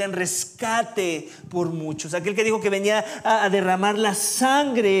dar su vida en rescate por muchos. Aquel que dijo que venía a derramar la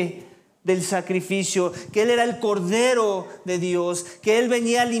sangre del sacrificio. Que Él era el Cordero de Dios. Que Él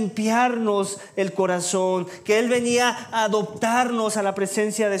venía a limpiarnos el corazón. Que Él venía a adoptarnos a la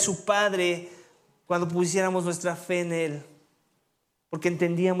presencia de su Padre cuando pusiéramos nuestra fe en Él. Porque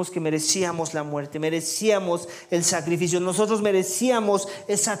entendíamos que merecíamos la muerte. Merecíamos el sacrificio. Nosotros merecíamos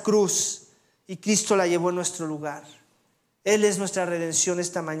esa cruz. Y Cristo la llevó en nuestro lugar. Él es nuestra redención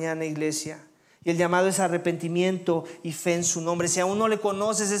esta mañana, iglesia. Y el llamado es arrepentimiento y fe en su nombre. Si aún no le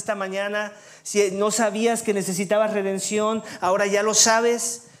conoces esta mañana, si no sabías que necesitabas redención, ahora ya lo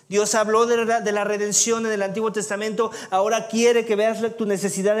sabes. Dios habló de la redención en el Antiguo Testamento. Ahora quiere que veas tu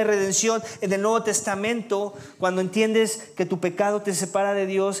necesidad de redención en el Nuevo Testamento. Cuando entiendes que tu pecado te separa de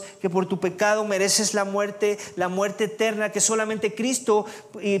Dios, que por tu pecado mereces la muerte eterna, que solamente Cristo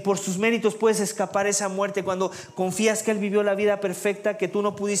y por sus méritos puedes escapar esa muerte. Cuando confías que Él vivió la vida perfecta que tú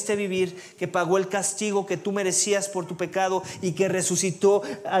no pudiste vivir, que pagó el castigo que tú merecías por tu pecado y que resucitó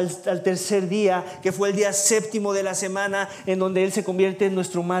al tercer día, que fue el día séptimo de la semana, en donde Él se convierte en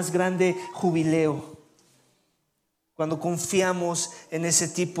nuestro más grande jubileo. Cuando confiamos en ese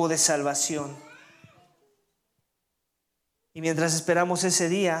tipo de salvación. Y mientras esperamos ese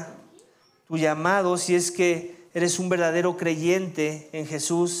día, tu llamado, si es que eres un verdadero creyente en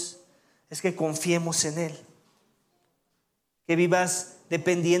Jesús, es que confiemos en Él. Que vivas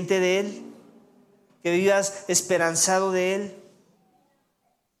dependiente de Él. Que vivas esperanzado de Él.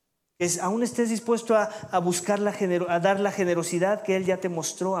 Que aún estés dispuesto a buscar a dar la generosidad que Él ya te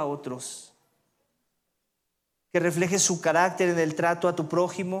mostró a otros. Que reflejes su carácter en el trato a tu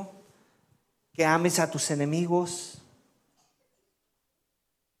prójimo. Que ames a tus enemigos.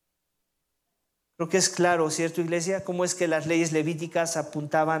 Creo que es claro, ¿cierto, iglesia? Cómo es que las leyes levíticas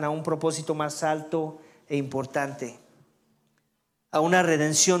apuntaban a un propósito más alto e importante. A una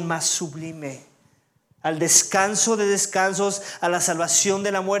redención más sublime. Al descanso de descansos, a la salvación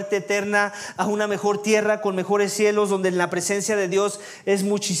de la muerte eterna, a una mejor tierra con mejores cielos, donde la presencia de Dios es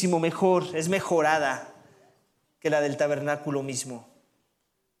muchísimo mejor, es mejorada que la del tabernáculo mismo.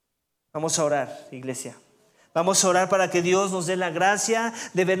 Vamos a orar, iglesia. Vamos a orar para que Dios nos dé la gracia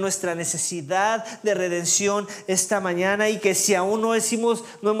de ver nuestra necesidad de redención esta mañana, y que si aún no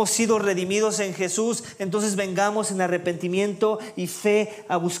hemos sido redimidos en Jesús, entonces vengamos en arrepentimiento y fe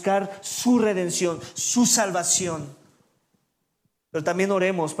a buscar su redención, su salvación. Pero también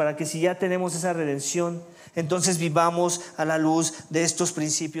oremos para que si ya tenemos esa redención, entonces vivamos a la luz de estos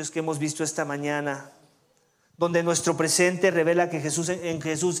principios que hemos visto esta mañana, donde nuestro presente revela que en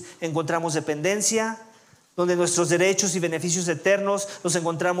Jesús encontramos dependencia, donde nuestros derechos y beneficios eternos los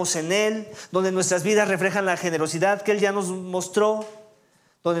encontramos en Él, donde nuestras vidas reflejan la generosidad que Él ya nos mostró,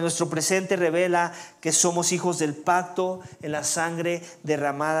 donde nuestro presente revela que somos hijos del pacto en la sangre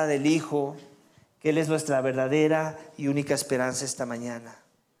derramada del Hijo, que Él es nuestra verdadera y única esperanza esta mañana,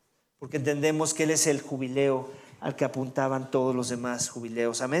 porque entendemos que Él es el jubileo al que apuntaban todos los demás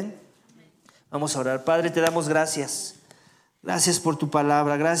jubileos. Amén. Vamos a orar. Padre, te damos gracias. Gracias por tu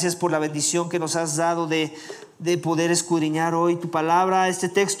palabra, gracias por la bendición que nos has dado de poder escudriñar hoy tu palabra, este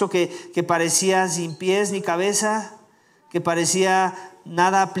texto que parecía sin pies ni cabeza, que parecía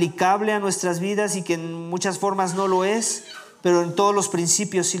nada aplicable a nuestras vidas y que en muchas formas no lo es, pero en todos los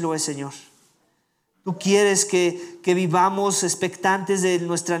principios sí lo es, Señor. Tú quieres que vivamos expectantes de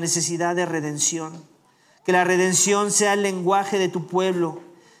nuestra necesidad de redención. Que la redención sea el lenguaje de tu pueblo,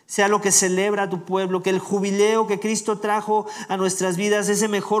 sea lo que celebra a tu pueblo, que el jubileo que Cristo trajo a nuestras vidas, ese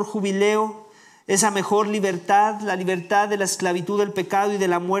mejor jubileo, esa mejor libertad, la libertad de la esclavitud del pecado y de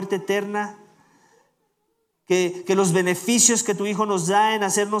la muerte eterna, que los beneficios que tu Hijo nos da en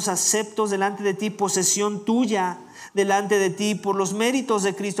hacernos aceptos delante de ti, posesión tuya delante de ti, por los méritos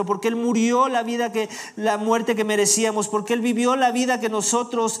de Cristo, porque Él murió la muerte que merecíamos, porque Él vivió la vida que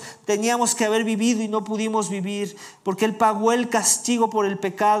nosotros teníamos que haber vivido y no pudimos vivir, porque Él pagó el castigo por el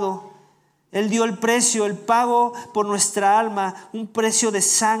pecado. Él dio el precio, el pago por nuestra alma, un precio de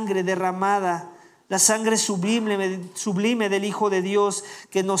sangre derramada, la sangre sublime del Hijo de Dios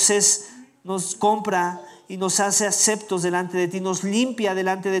que nos compra y nos hace aceptos delante de ti, nos limpia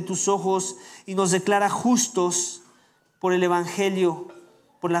delante de tus ojos y nos declara justos por el Evangelio,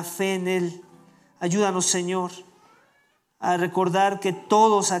 por la fe en Él. Ayúdanos, Señor, a recordar que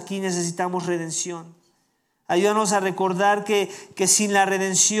todos aquí necesitamos redención. Ayúdanos a recordar que sin la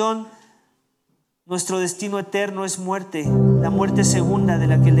redención nuestro destino eterno es muerte, la muerte segunda de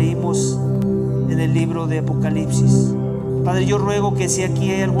la que leímos en el libro de Apocalipsis. Padre, yo ruego que si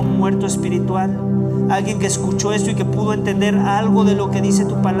aquí hay algún muerto espiritual, alguien que escuchó esto y que pudo entender algo de lo que dice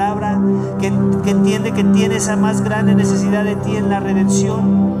tu palabra, que entiende que tiene esa más grande necesidad de ti en la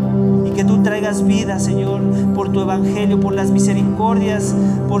redención, y que tú traigas vida, Señor, por tu evangelio, por las misericordias,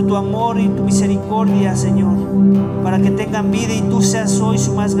 por tu amor y tu misericordia, Señor, para que tengan vida y tú seas hoy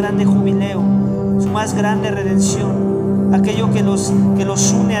su más grande jubileo, su más grande redención, aquello que los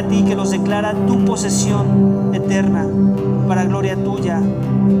une a ti, que los declara tu posesión eterna, para gloria tuya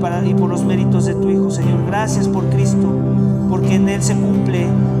y por los méritos de tu Hijo, Señor. Gracias por Cristo, porque en Él se cumple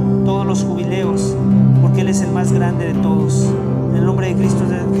todos los jubileos, porque Él es el más grande de todos. En el nombre de Cristo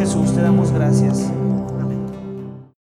Jesús te damos gracias.